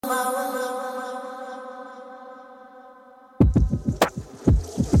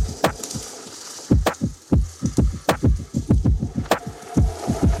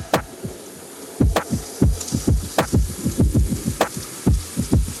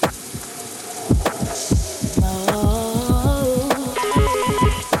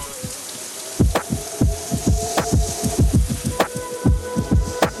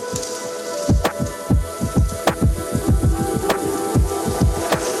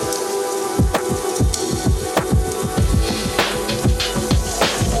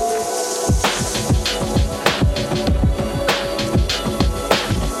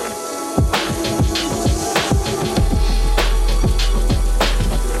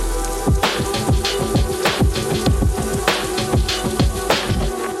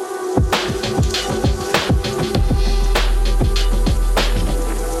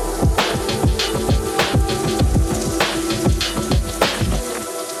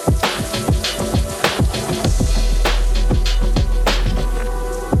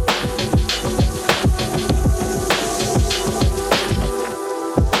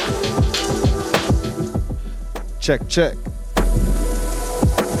Check, check.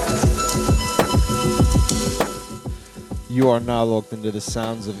 You are now locked into the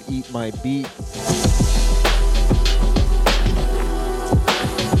sounds of Eat My Beat.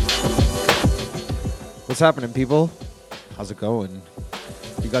 What's happening, people? How's it going?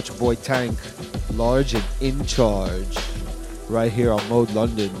 You got your boy Tank, large and in charge, right here on Mode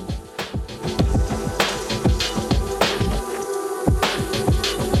London.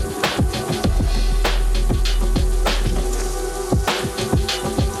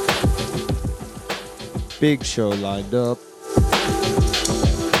 Big show lined up.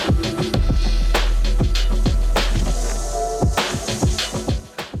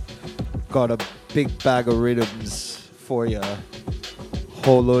 Got a big bag of rhythms for ya.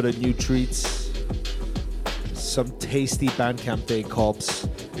 Whole load of new treats. Some tasty Bandcamp Day cops,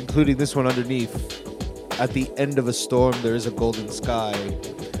 including this one underneath. At the end of a storm, there is a golden sky.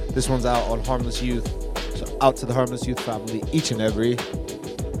 This one's out on Harmless Youth. So out to the Harmless Youth family, each and every.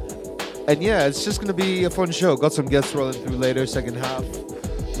 And yeah, it's just going to be a fun show. Got some guests rolling through later, second half.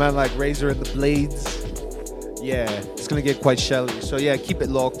 Man like Razor and the Blades. Yeah, it's going to get quite shelly. So yeah, keep it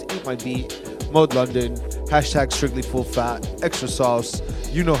locked. Eat My Beat. Mode London. Hashtag strictly full fat. Extra sauce.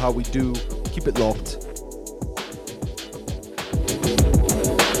 You know how we do. Keep it locked.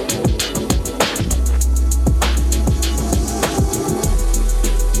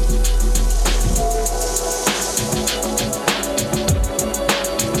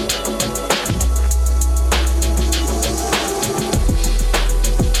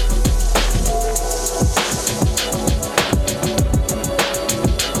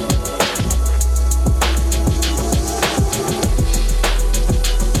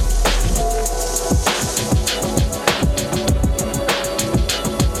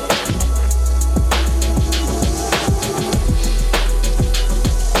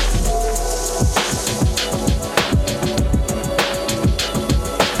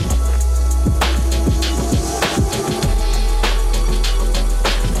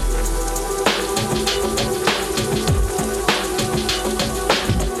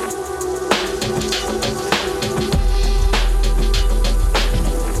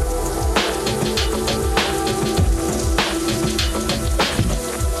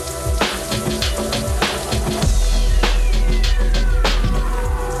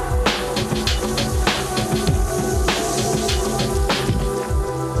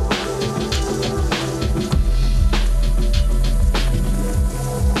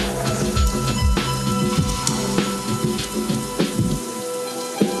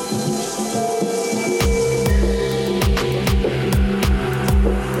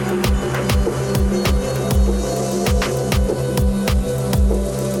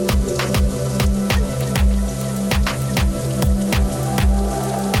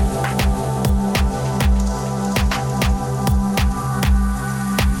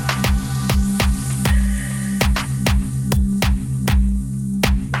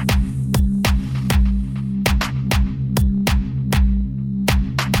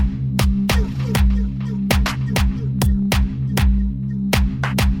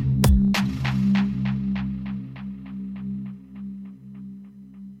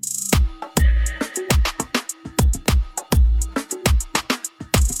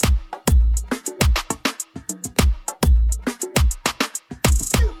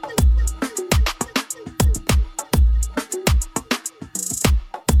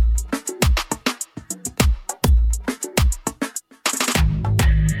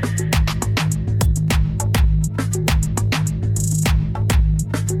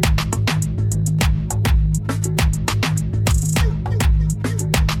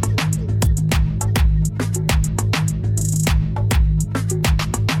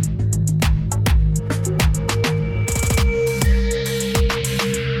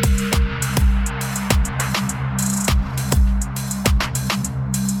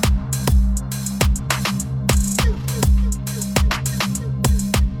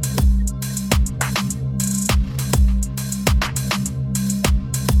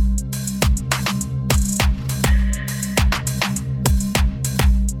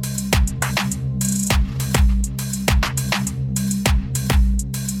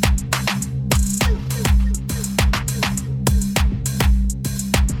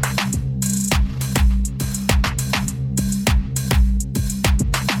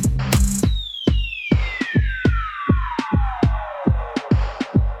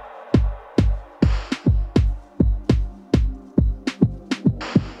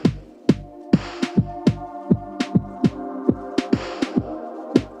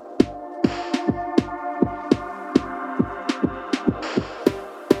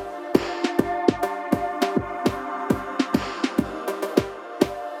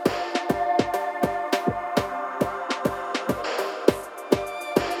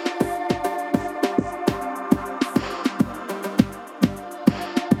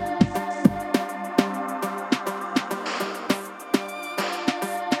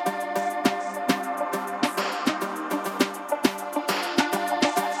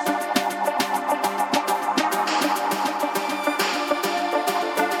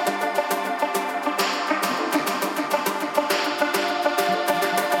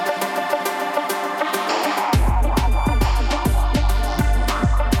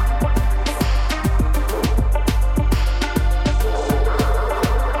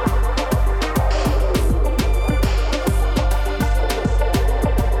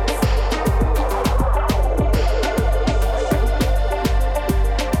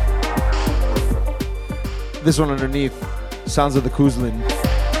 This one underneath, Sounds of the Kuzlin.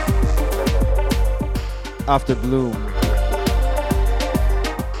 After Bloom.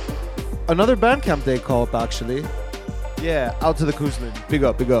 Another Bandcamp Day call-up, actually. Yeah, Out to the Kuzlin. Big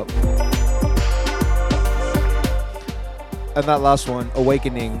up, big up. And that last one,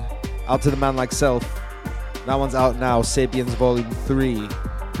 Awakening, Out to the Man Like Self. That one's out now, Sapiens Volume 3.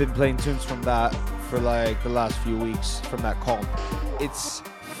 Been playing tunes from that for like the last few weeks from that comp. It's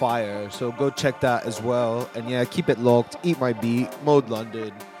fire, so go check that as well. And yeah, keep it locked. Eat My Beat, Mode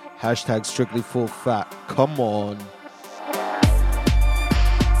London, hashtag Strictly Full Fat. Come on.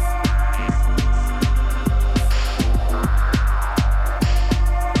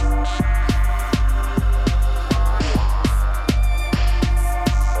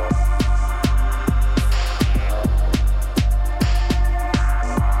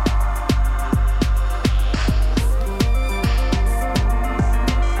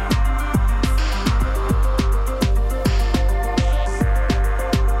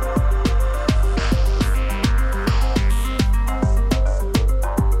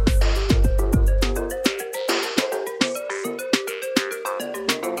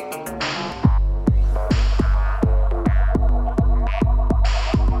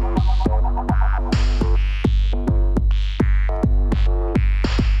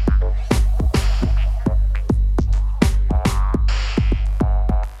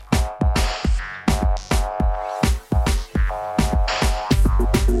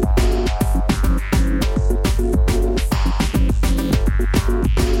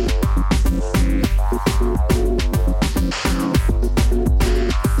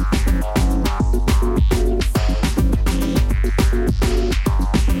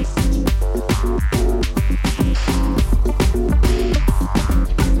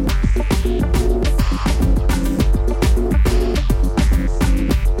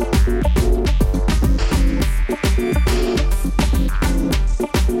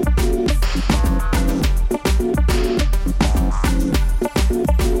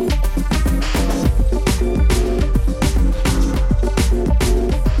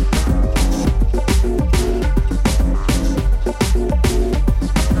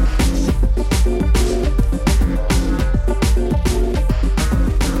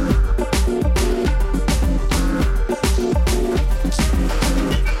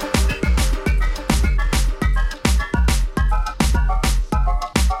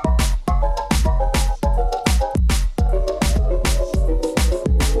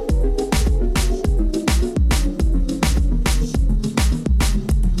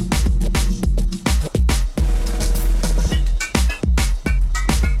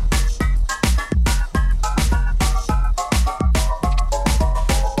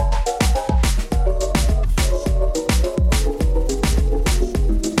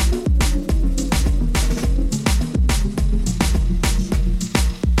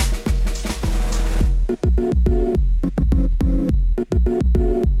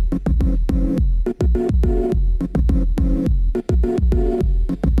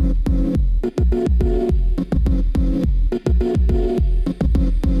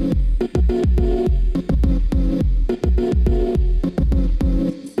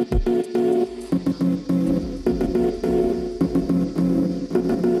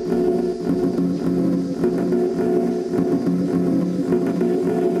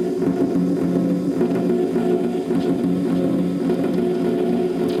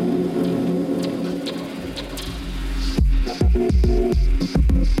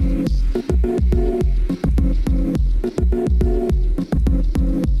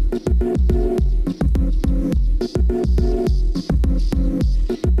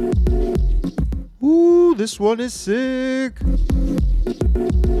 This one is sick.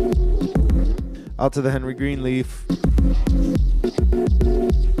 Out to the Henry Greenleaf.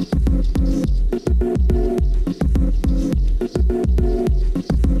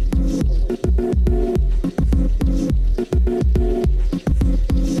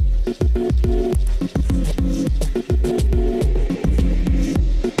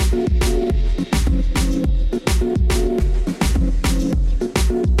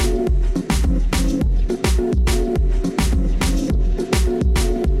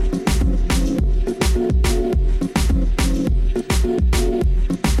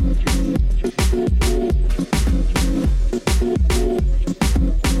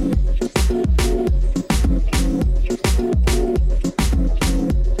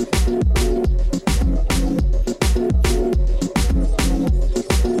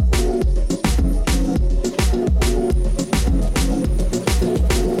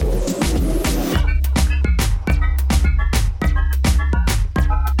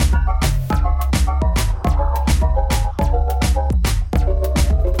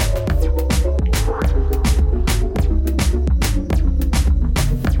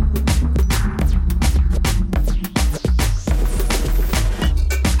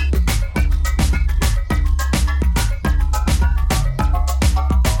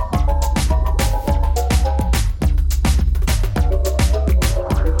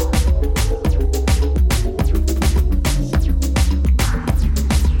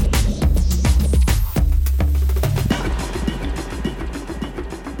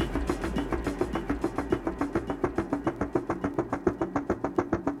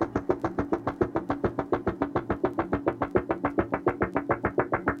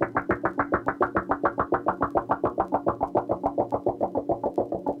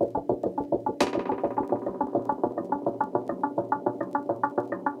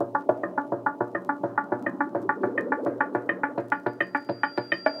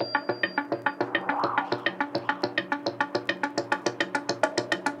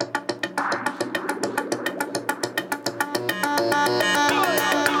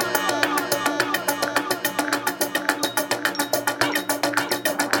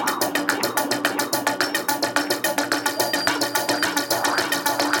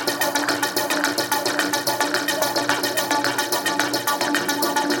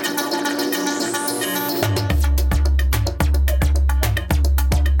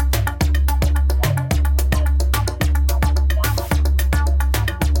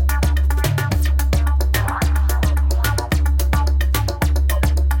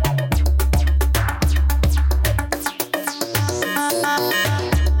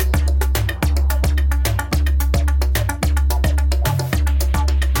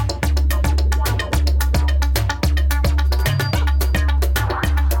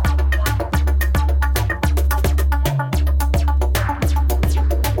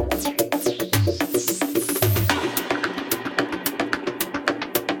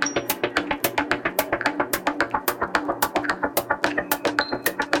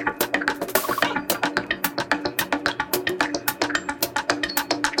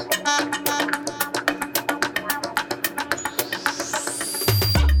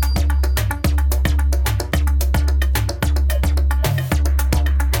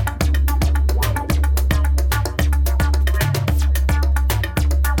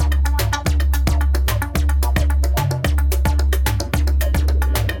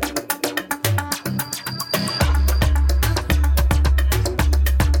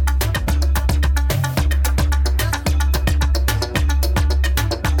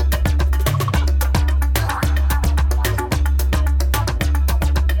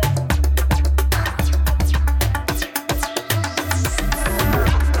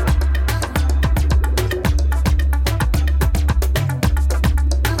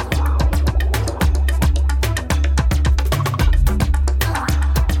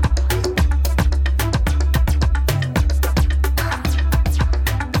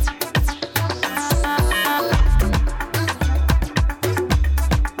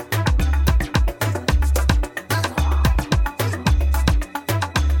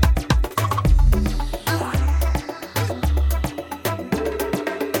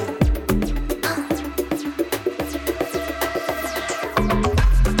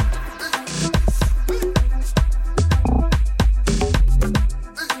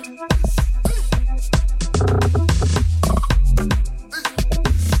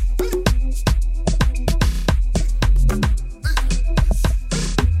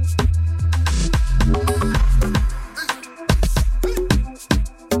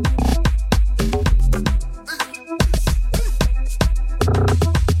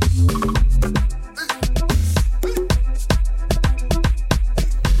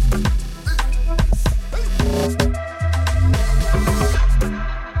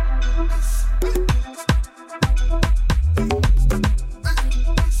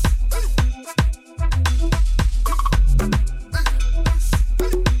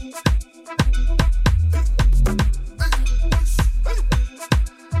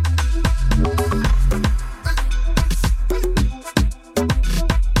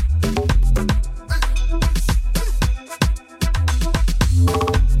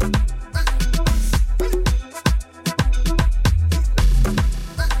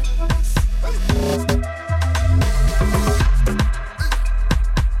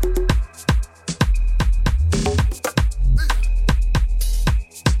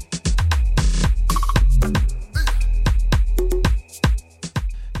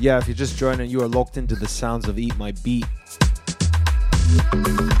 Yeah, if you're just joining, you are locked into the sounds of Eat My Beat.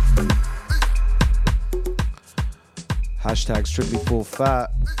 Hashtag strictly full fat.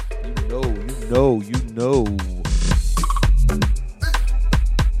 You know.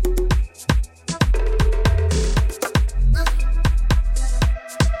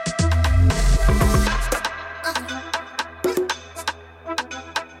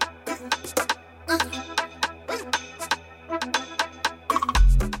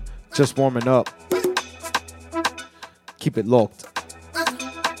 Just warming up. Keep it locked.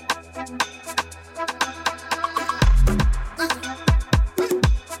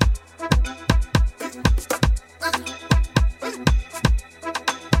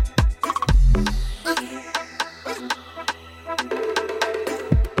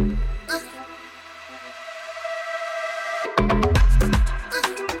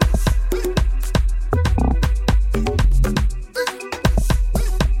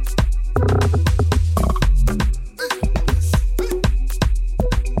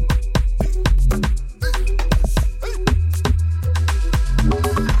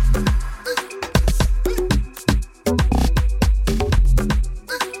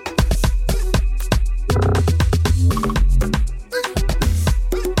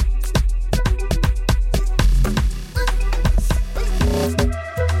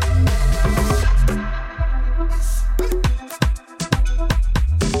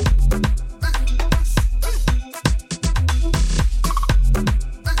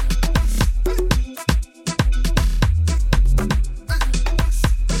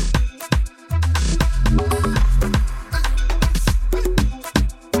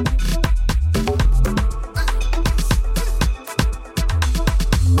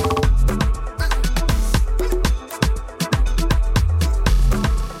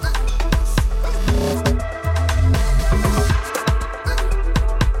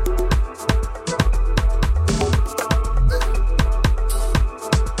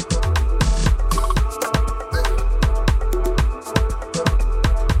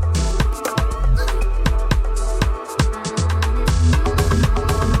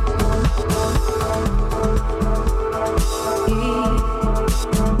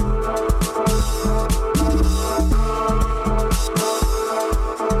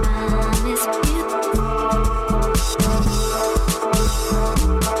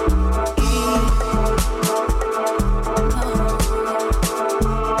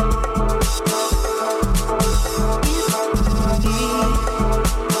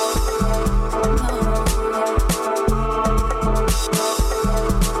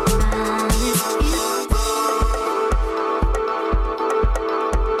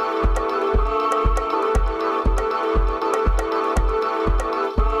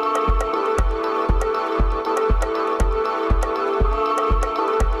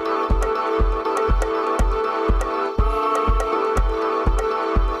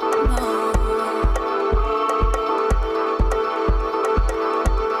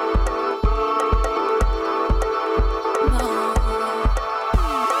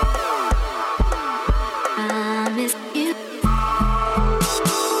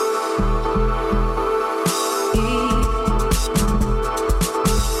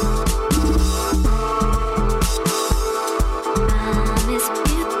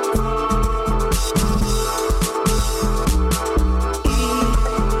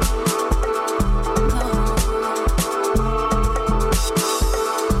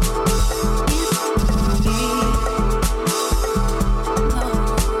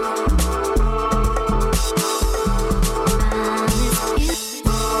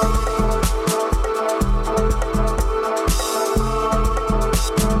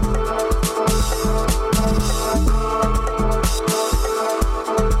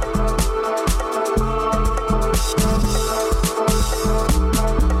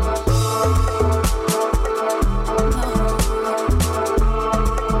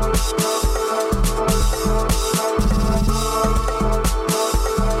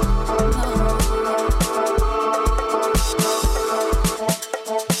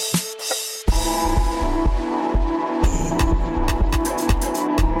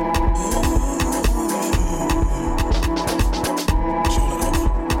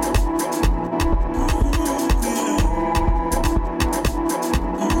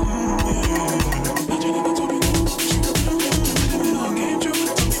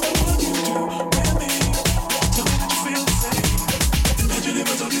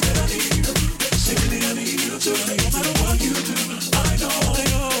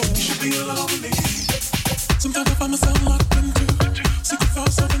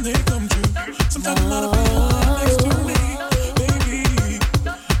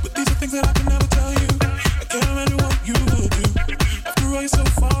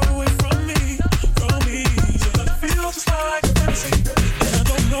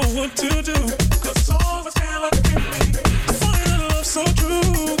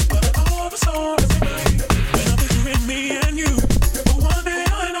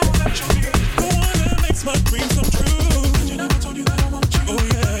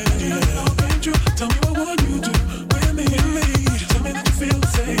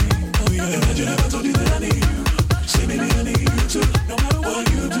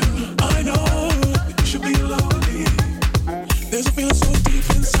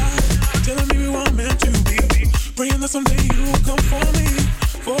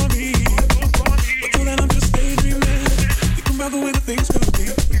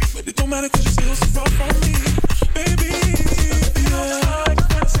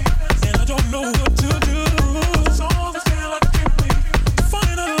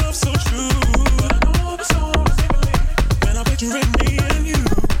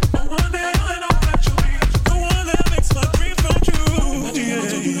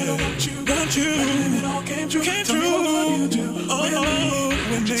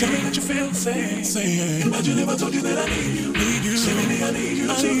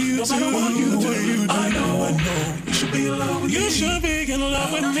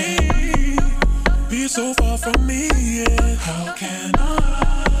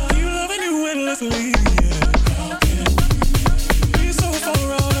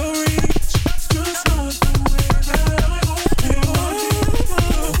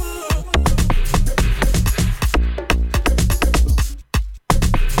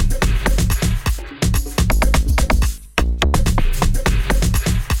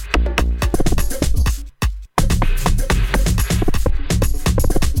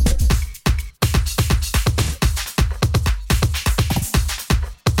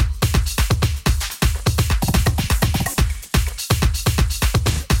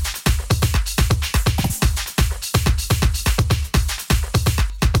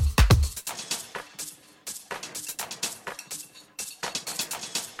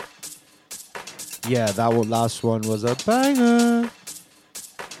 Yeah, that last one was a banger.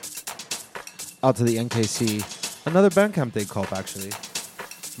 Out to the NKC. Another Bandcamp Day cop, actually.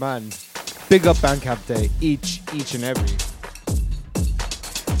 Man, big up Bandcamp Day, each and every.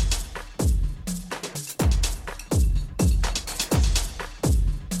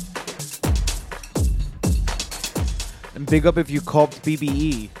 And big up if you copped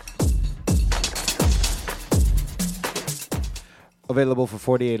BBE. Available for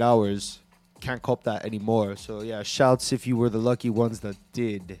 48 hours. Can't cop that anymore. So yeah, shouts if you were the lucky ones that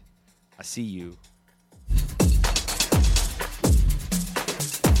did. I see you.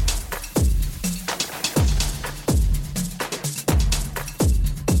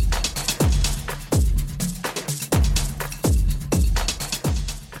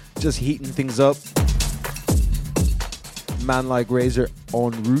 Just heating things up. Man like Razor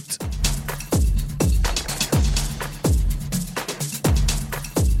en route.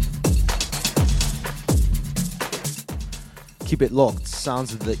 Keep it locked.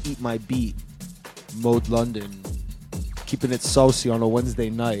 Sounds of the Eat My Beat. Mode London. Keeping it saucy on a Wednesday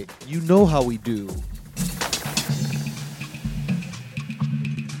night. You know how we do.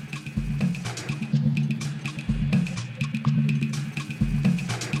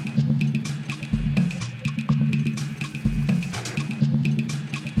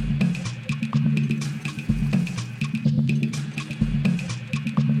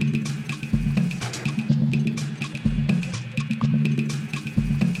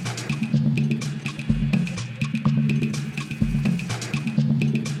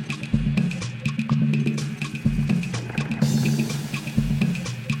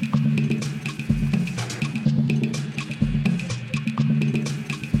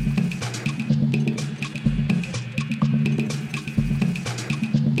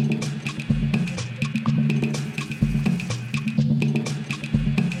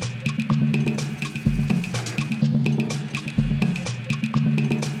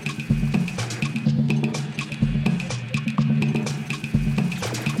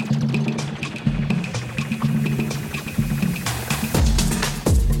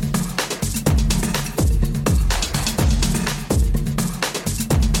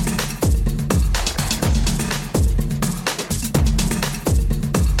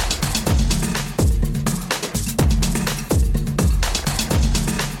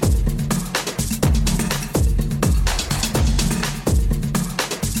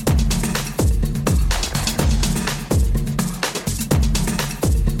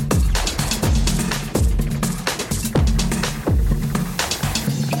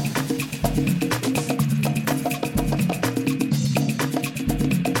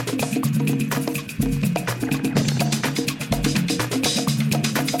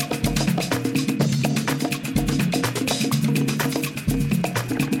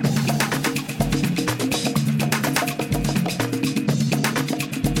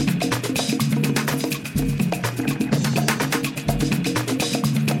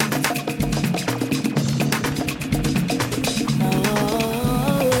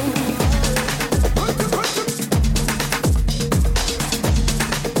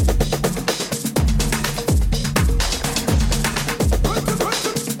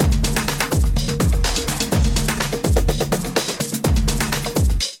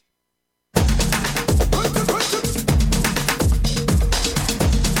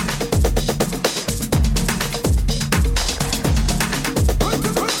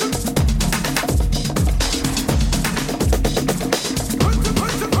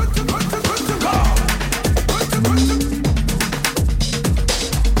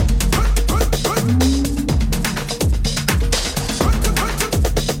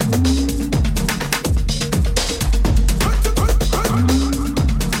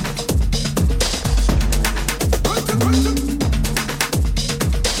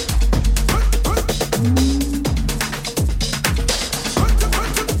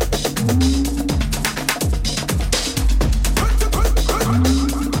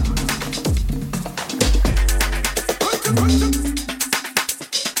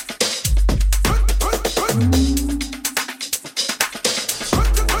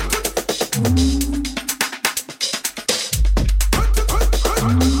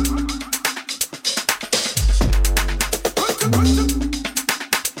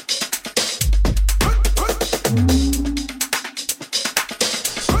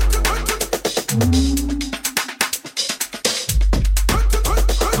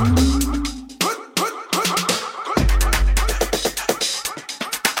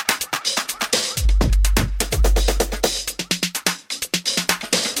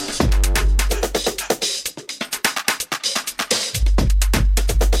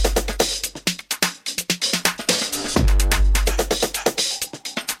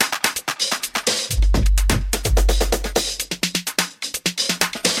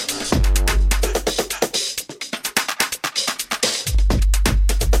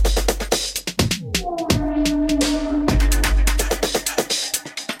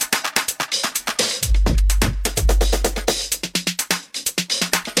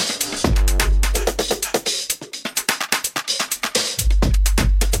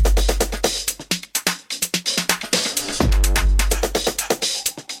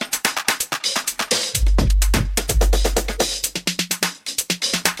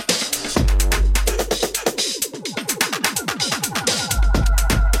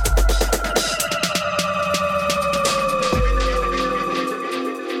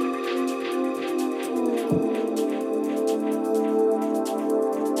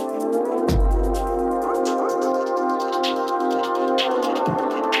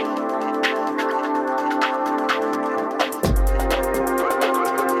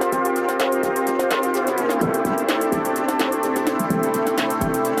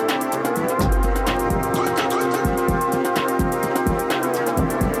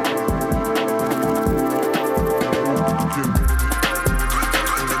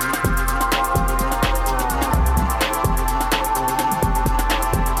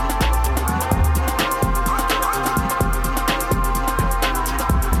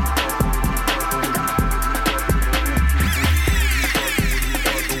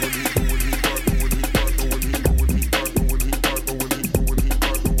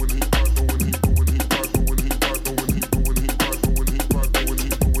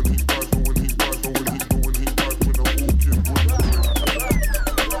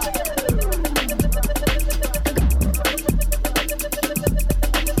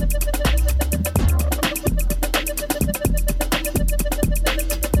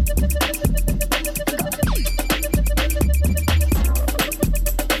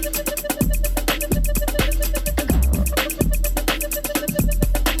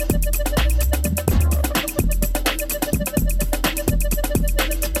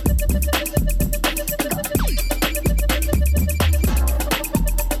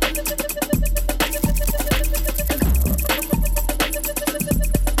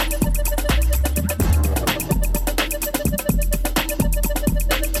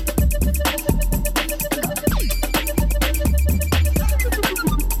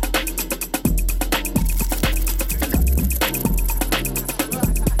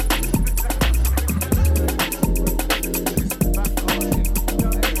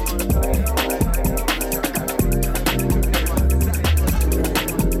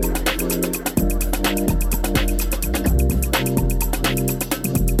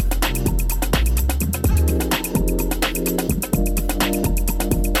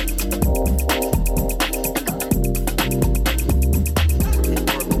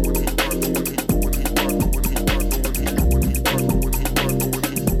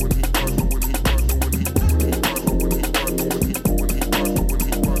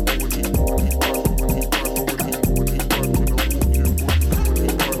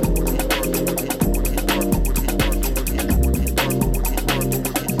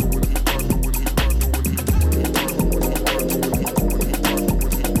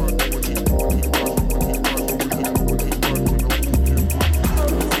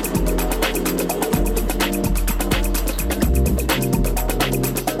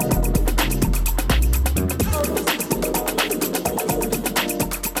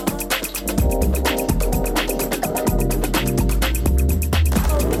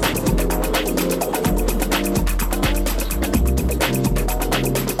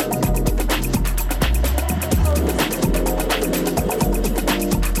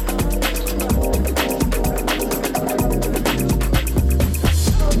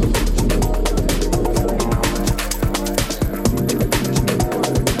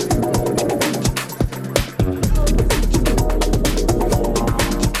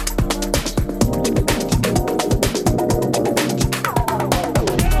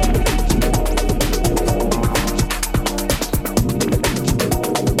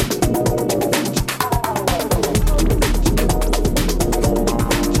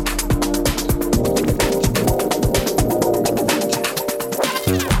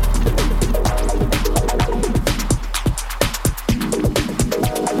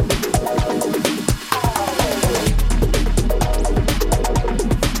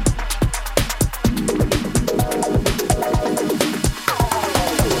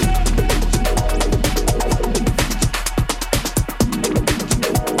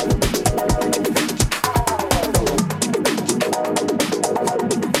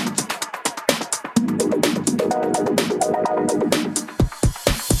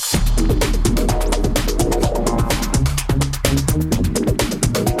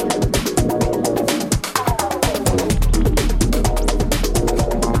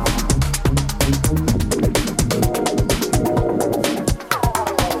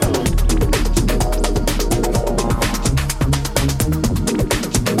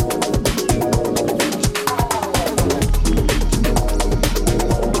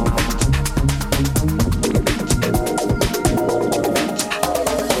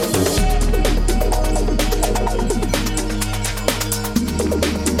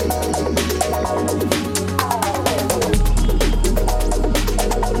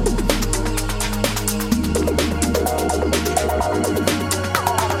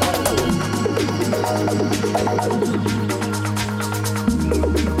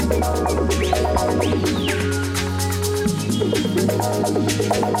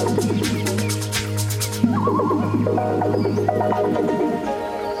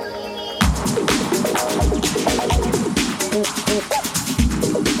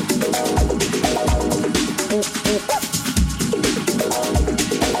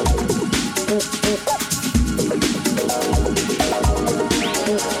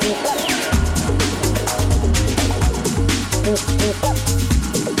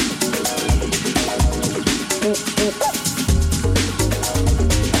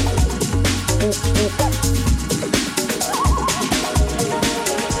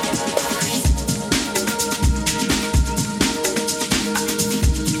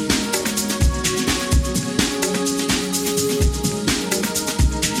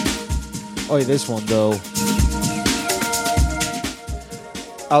 Oi, this one though.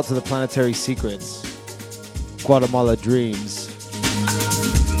 Out to the Planetary Secrets. Guatemala Dreams.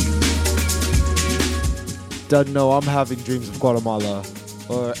 Doesn't know I'm having dreams of Guatemala.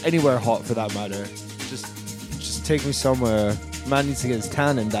 Or anywhere hot for that matter. Just take me somewhere. Man needs to get his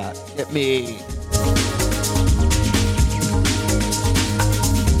tan in that. Get me.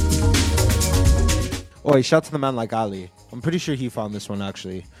 Oi, shout to the man like Ali. I'm pretty sure he found this one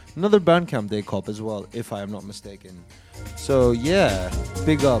actually. Another Bandcamp Day cop as well, if I am not mistaken. So yeah,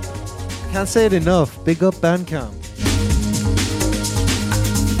 big up. Can't say it enough. Big up Bandcamp.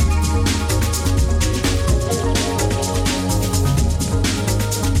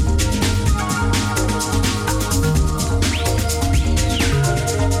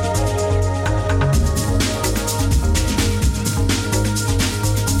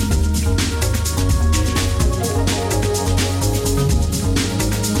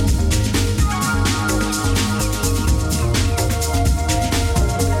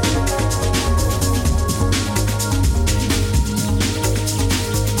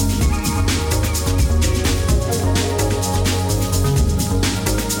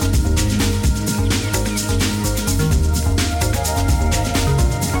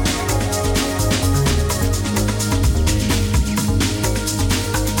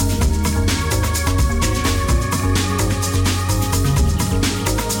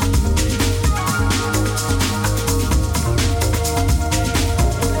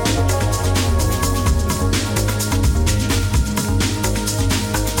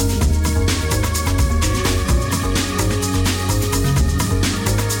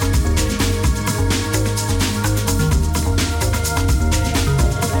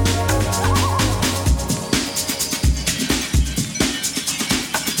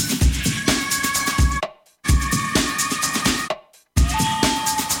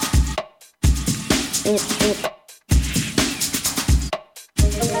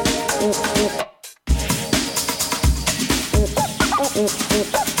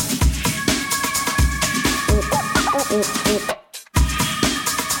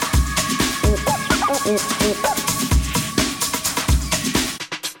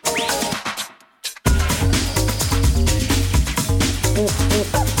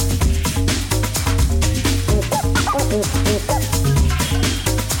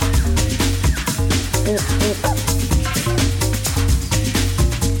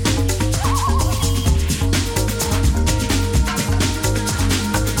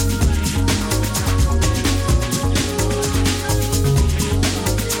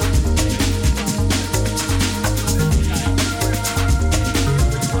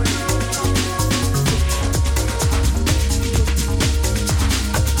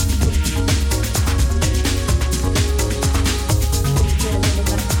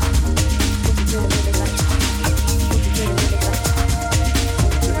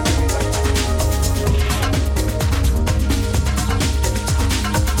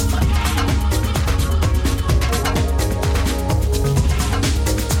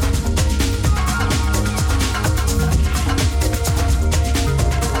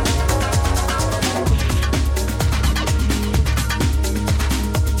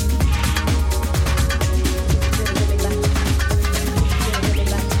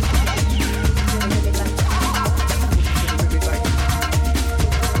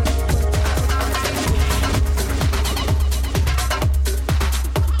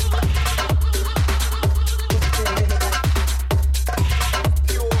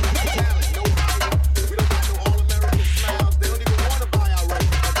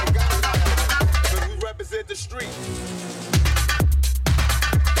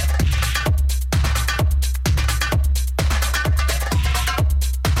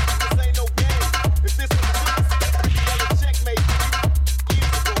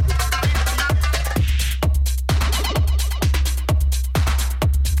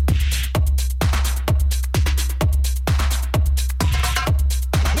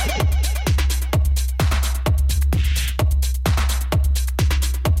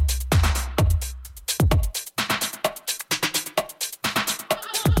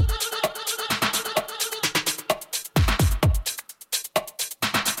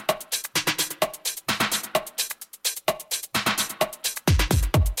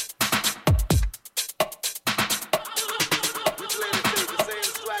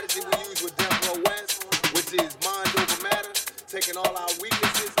 taking all our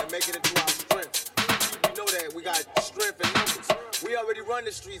weaknesses and making it to our strengths. You know that we got strength in numbers. We already run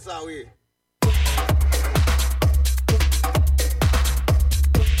the streets out here.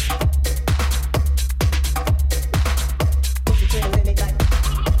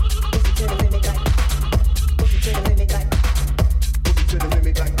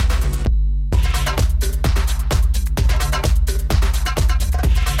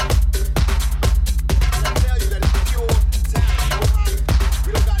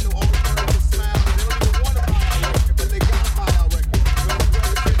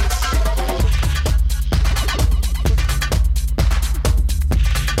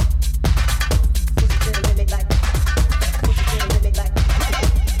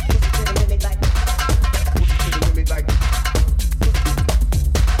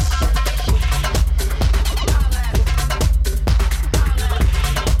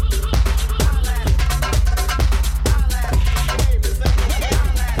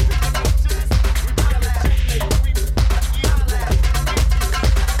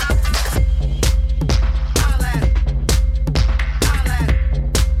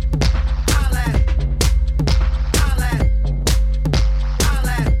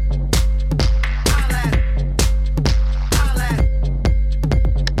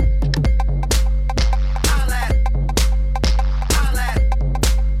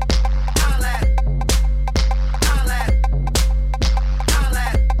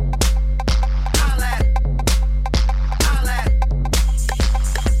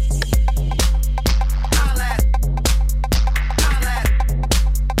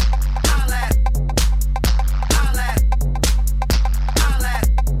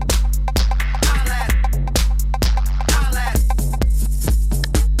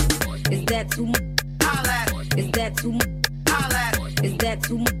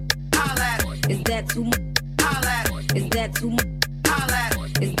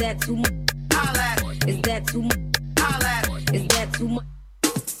 Is that too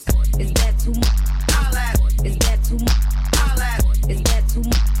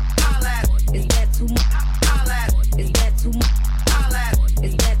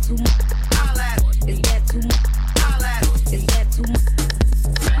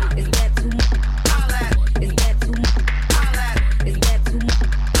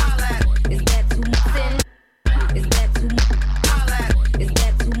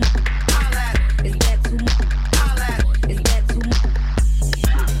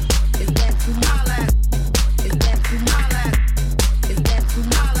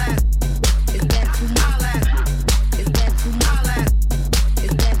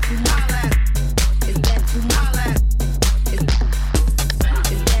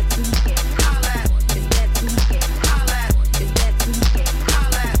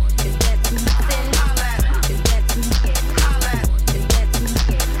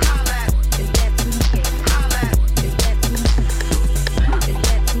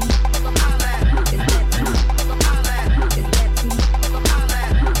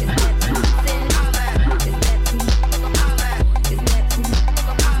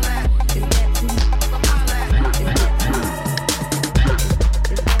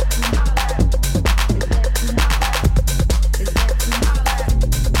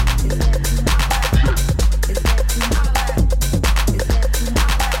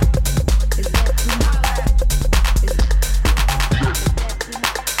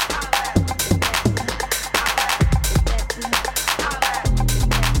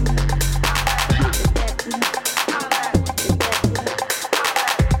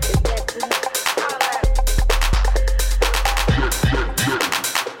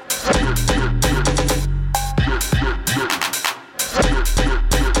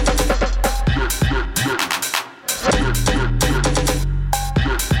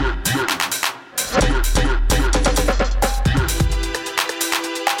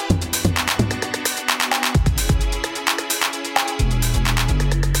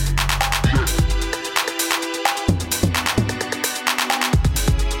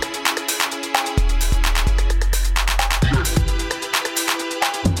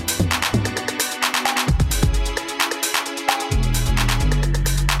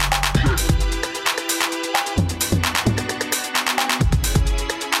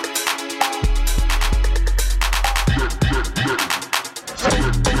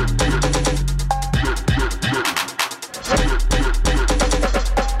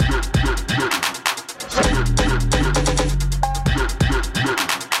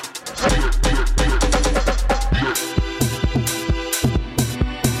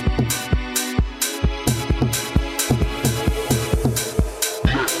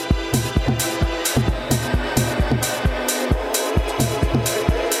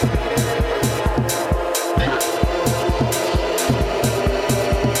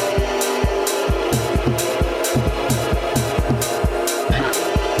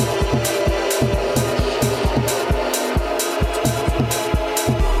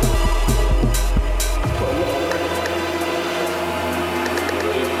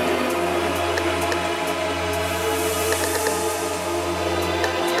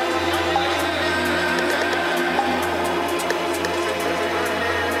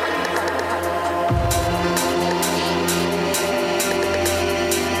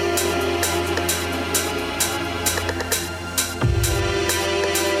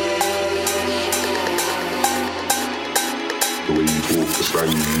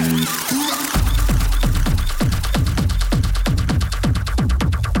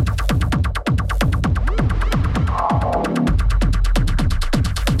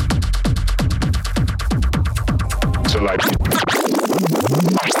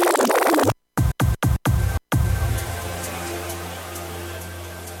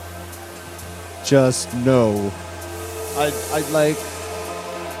Just know, I'd like,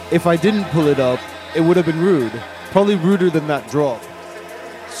 if I didn't pull it up, it would have been rude. Probably ruder than that drop.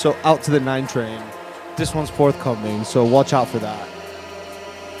 So out to the 9 train. This one's forthcoming, so watch out for that.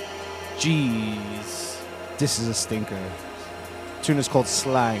 Jeez, this is a stinker. Tune is called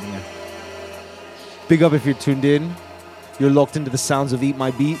Slang. Big up if you're tuned in. You're locked into the sounds of Eat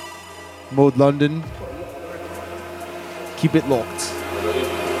My Beat, Mode London. Keep it locked.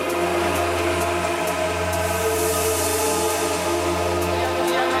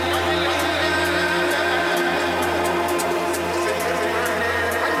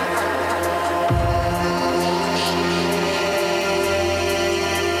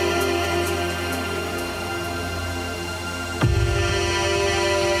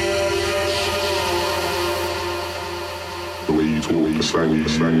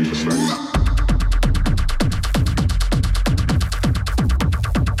 Slang.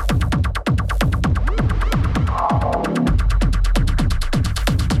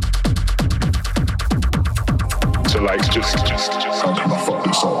 So like just how can I fuck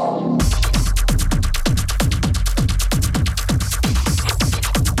this up?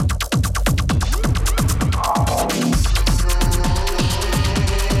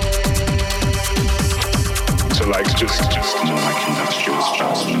 So like just like industrial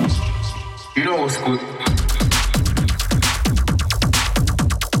jazz. You know what's good?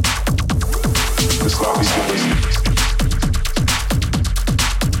 This love is good.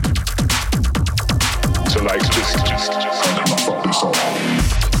 So like just how can I fuck this up?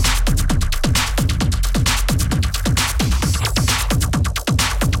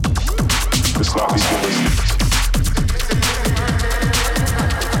 This love is good.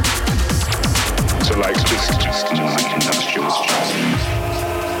 So like just like industrial jazz.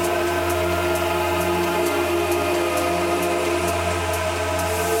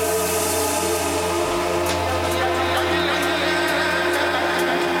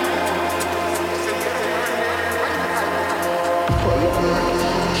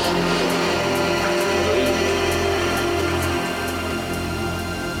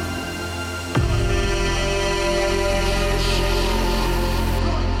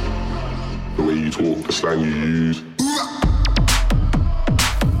 The way you talk, the slang you use.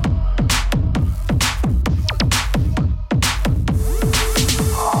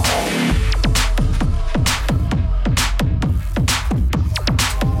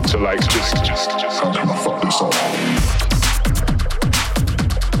 So like just how can I fuck this up?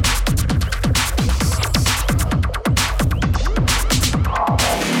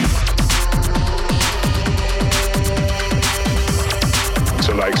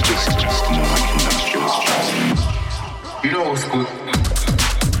 So like just like industrial jazz. You know what's good?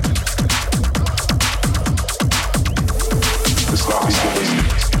 This love is good.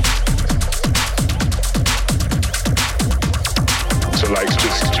 So like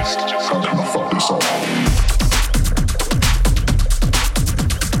just how can I fuck this up?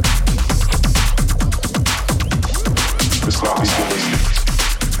 This love is good.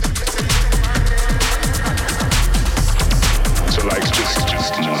 So like just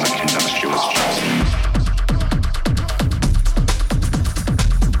like industrial jazz.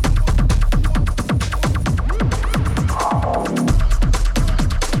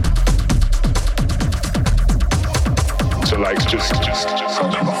 So like just how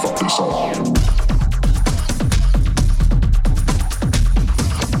can I fuck this up?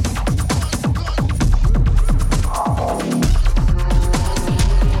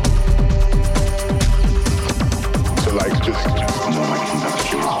 So like just like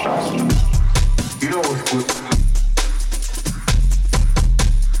industrial jazz. You know what's good?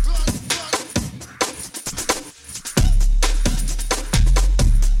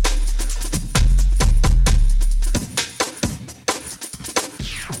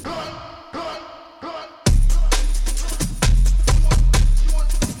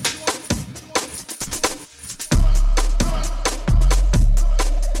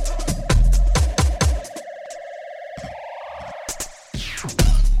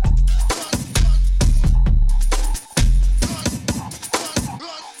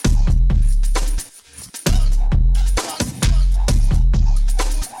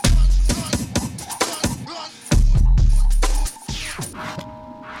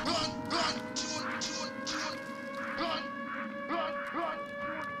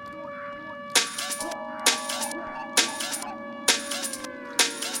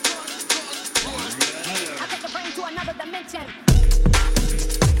 another dimension.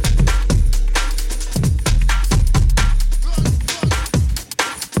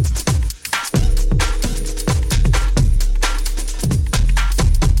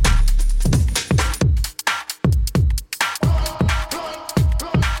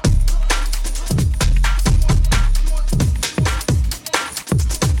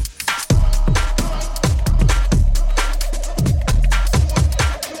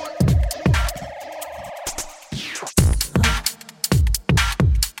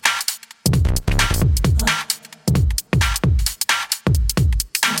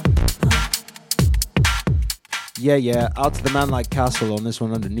 Yeah, out to the man like Castle on this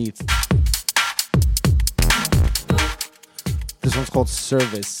one underneath. This one's called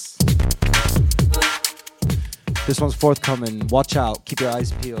Service. This one's forthcoming. Watch out, keep your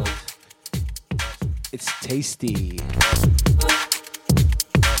eyes peeled. It's tasty.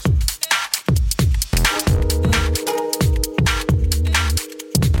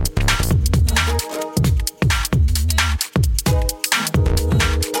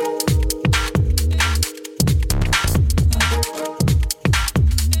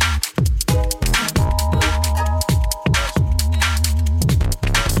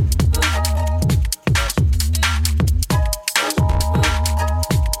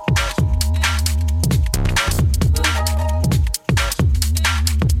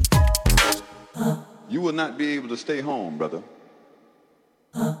 Not be able to stay home, brother.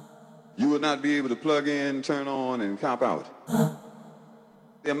 You will not be able to plug in, turn on, and cop out.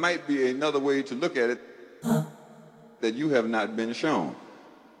 There might be another way to look at it that you have not been shown.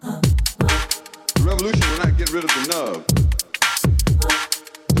 The revolution will not get rid of the nub.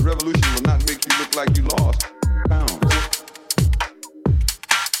 The revolution will not make you look like you lost pounds.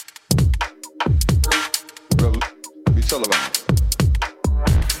 Revolution be televised.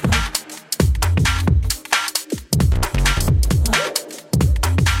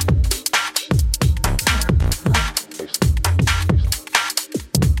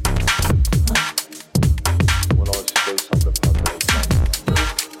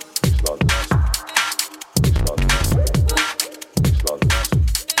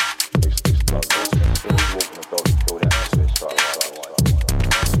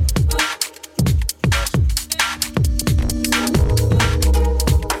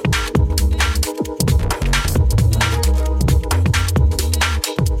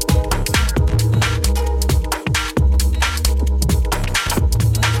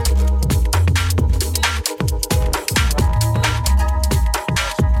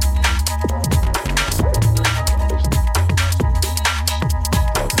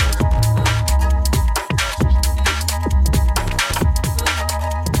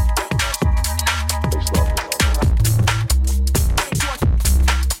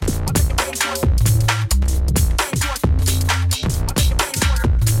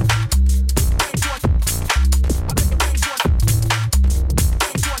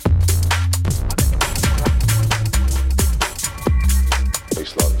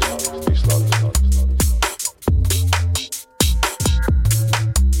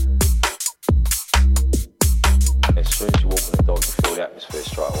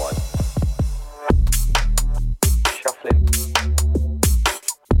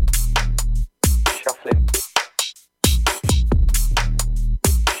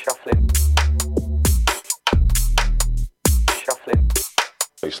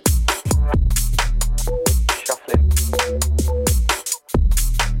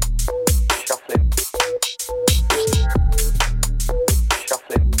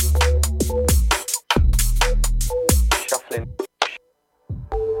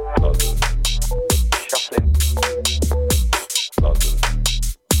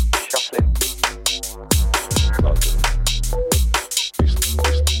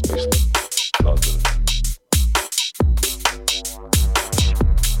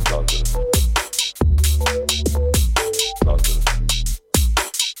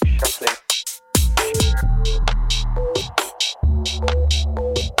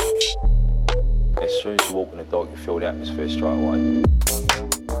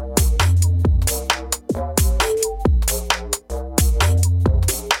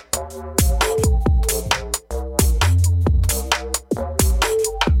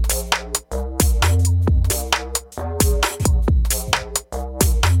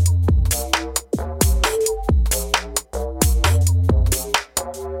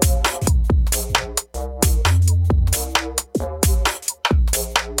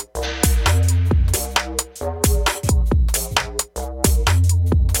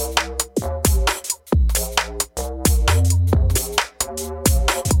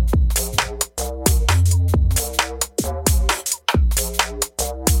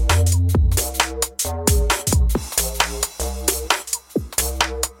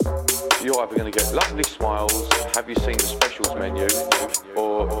 either get lovely smiles, have you seen the specials menu,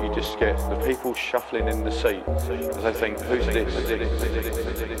 or you just get the people shuffling in the seat as they think, who's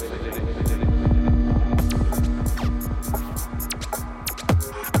this?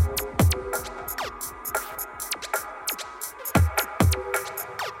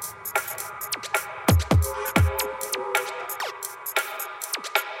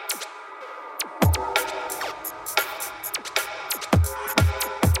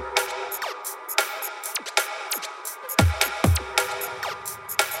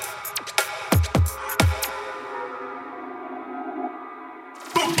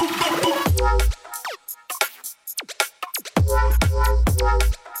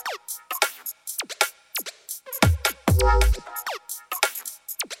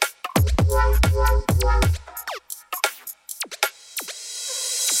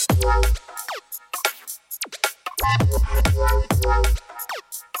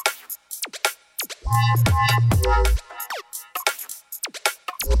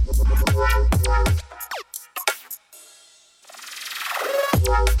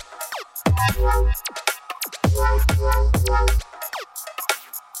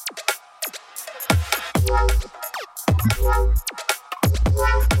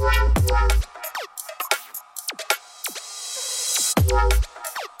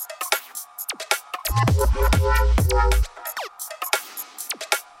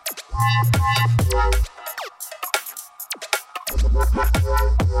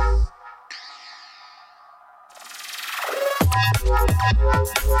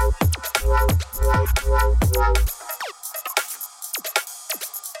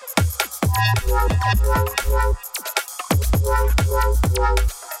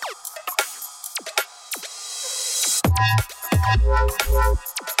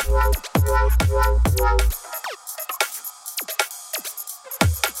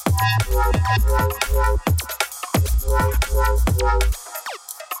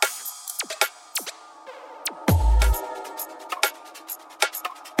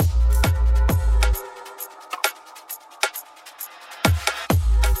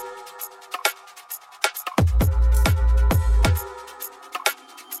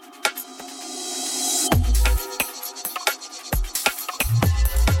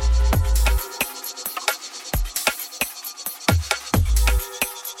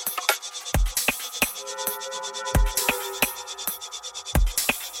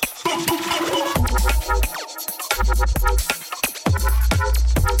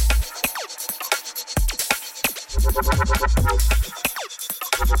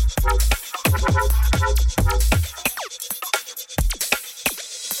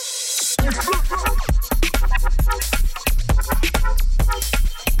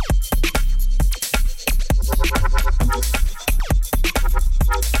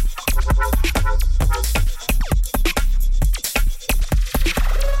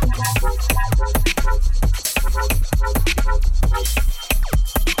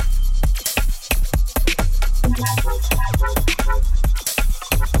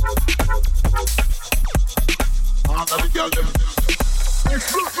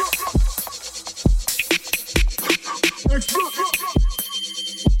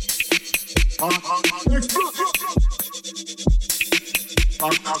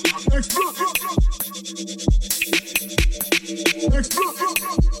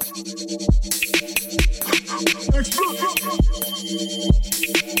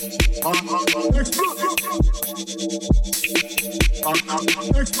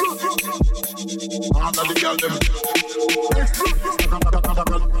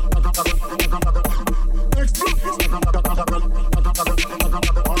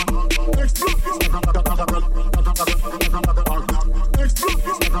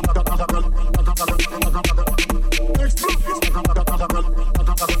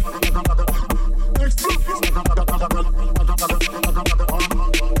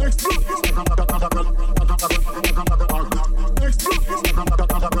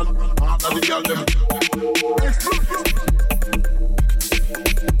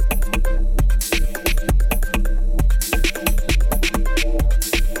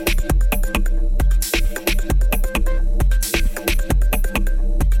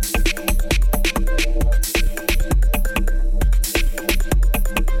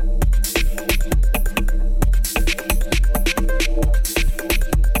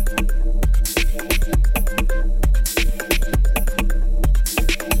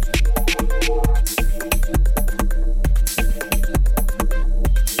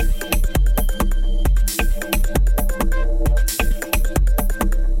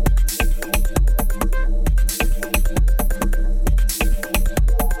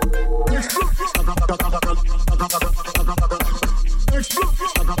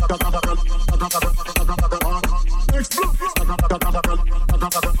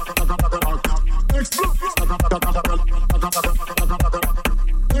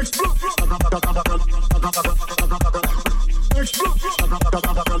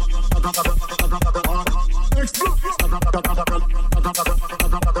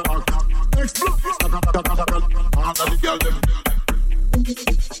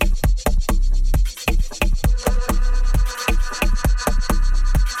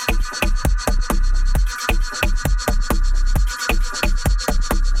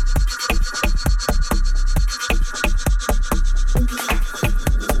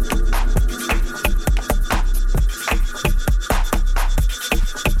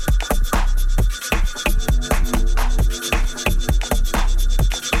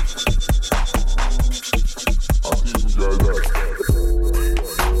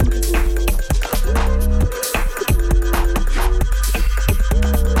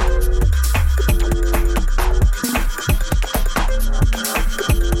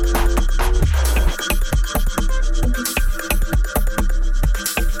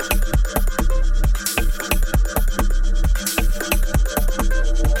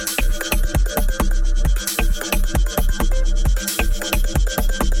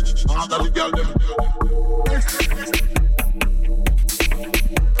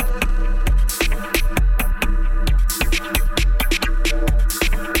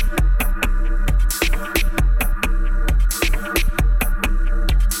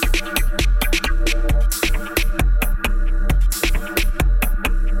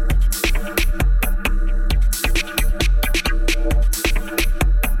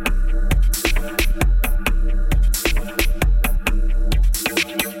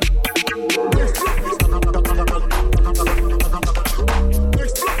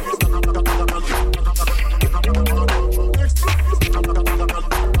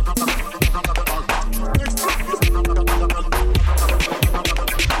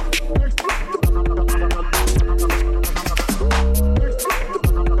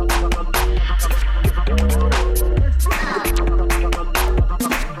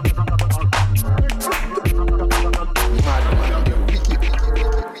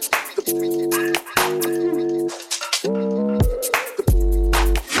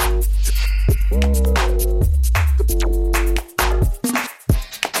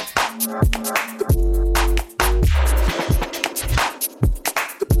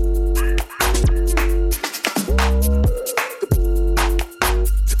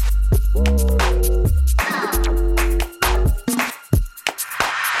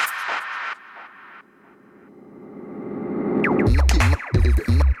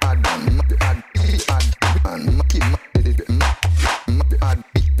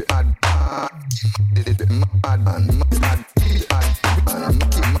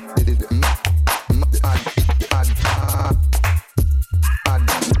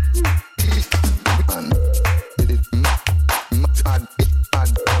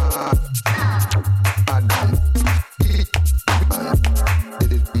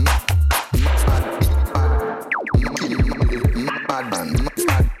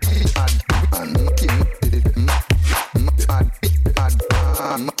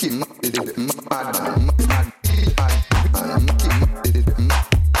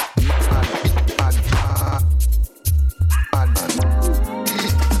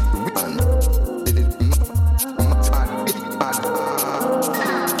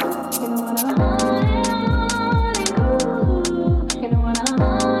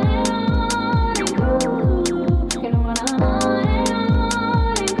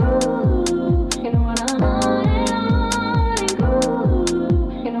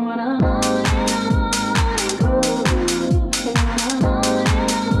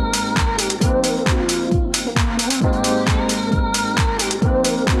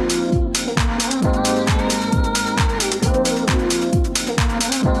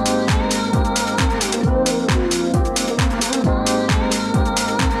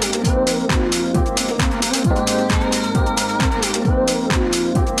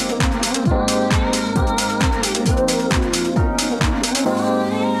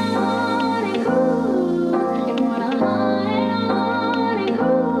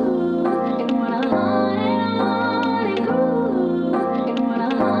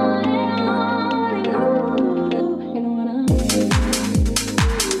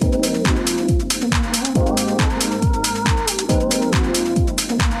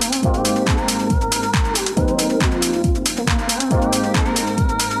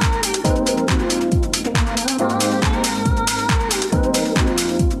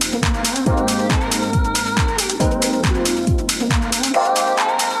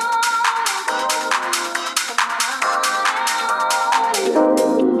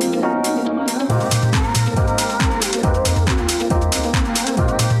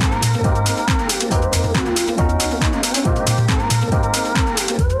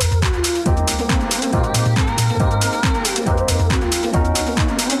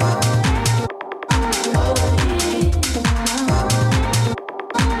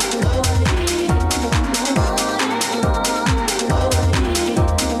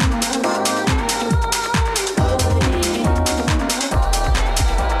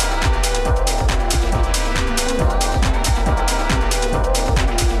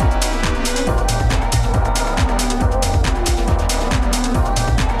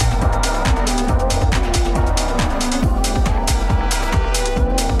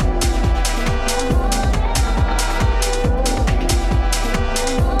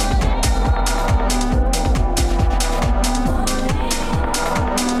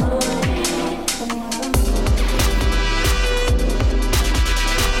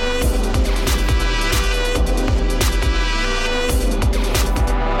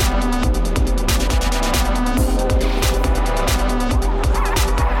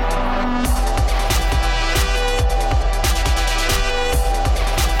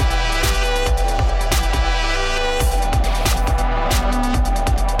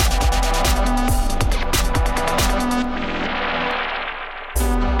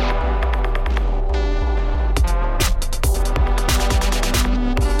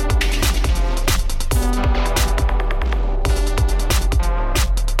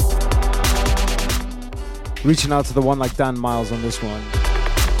 Reaching out to the one like Dan Miles on this one.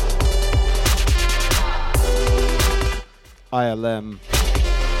 ILM.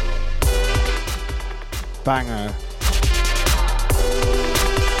 Banger.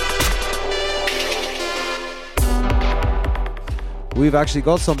 We've actually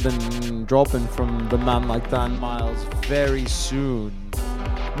got something dropping from the man like Dan Miles very soon.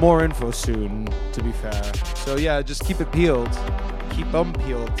 More info soon, to be fair. So yeah, just keep it peeled. Keep them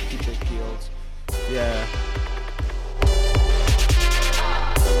peeled. Keep it peeled. Yeah.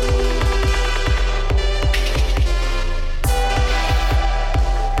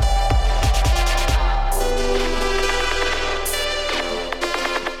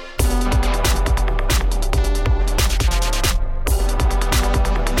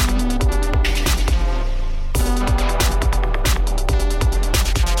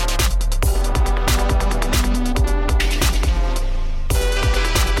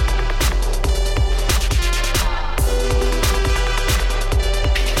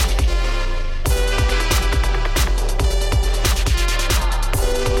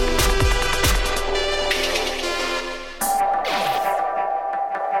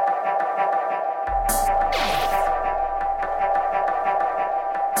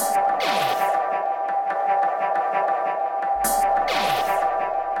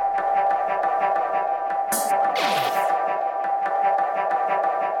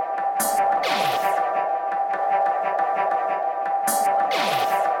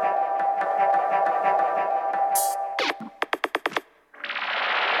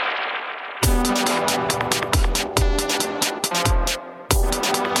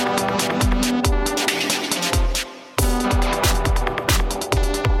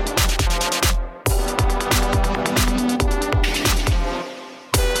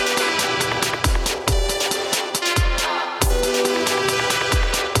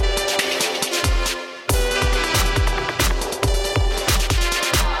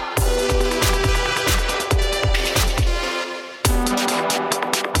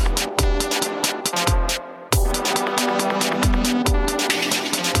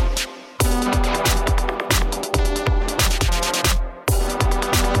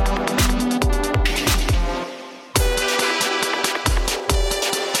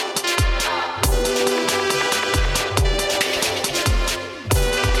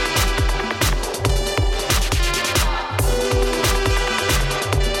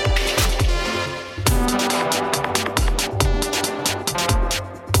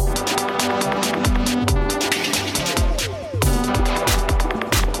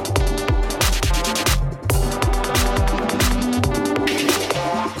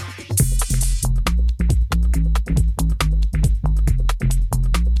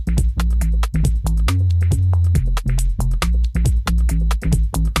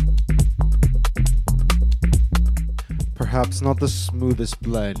 Perhaps not the smoothest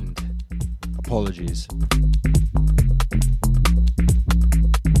blend. Apologies.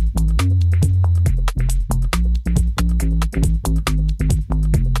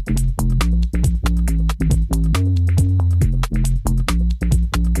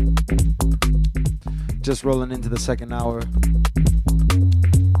 Just rolling into the second hour.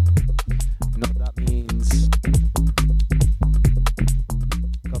 You know what that means.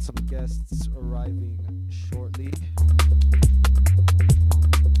 Got some guests arriving shortly.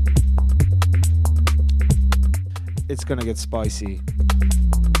 It's gonna get spicy.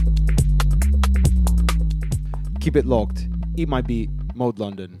 Keep it locked. Eat My Beat, Mode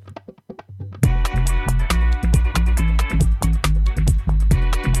London.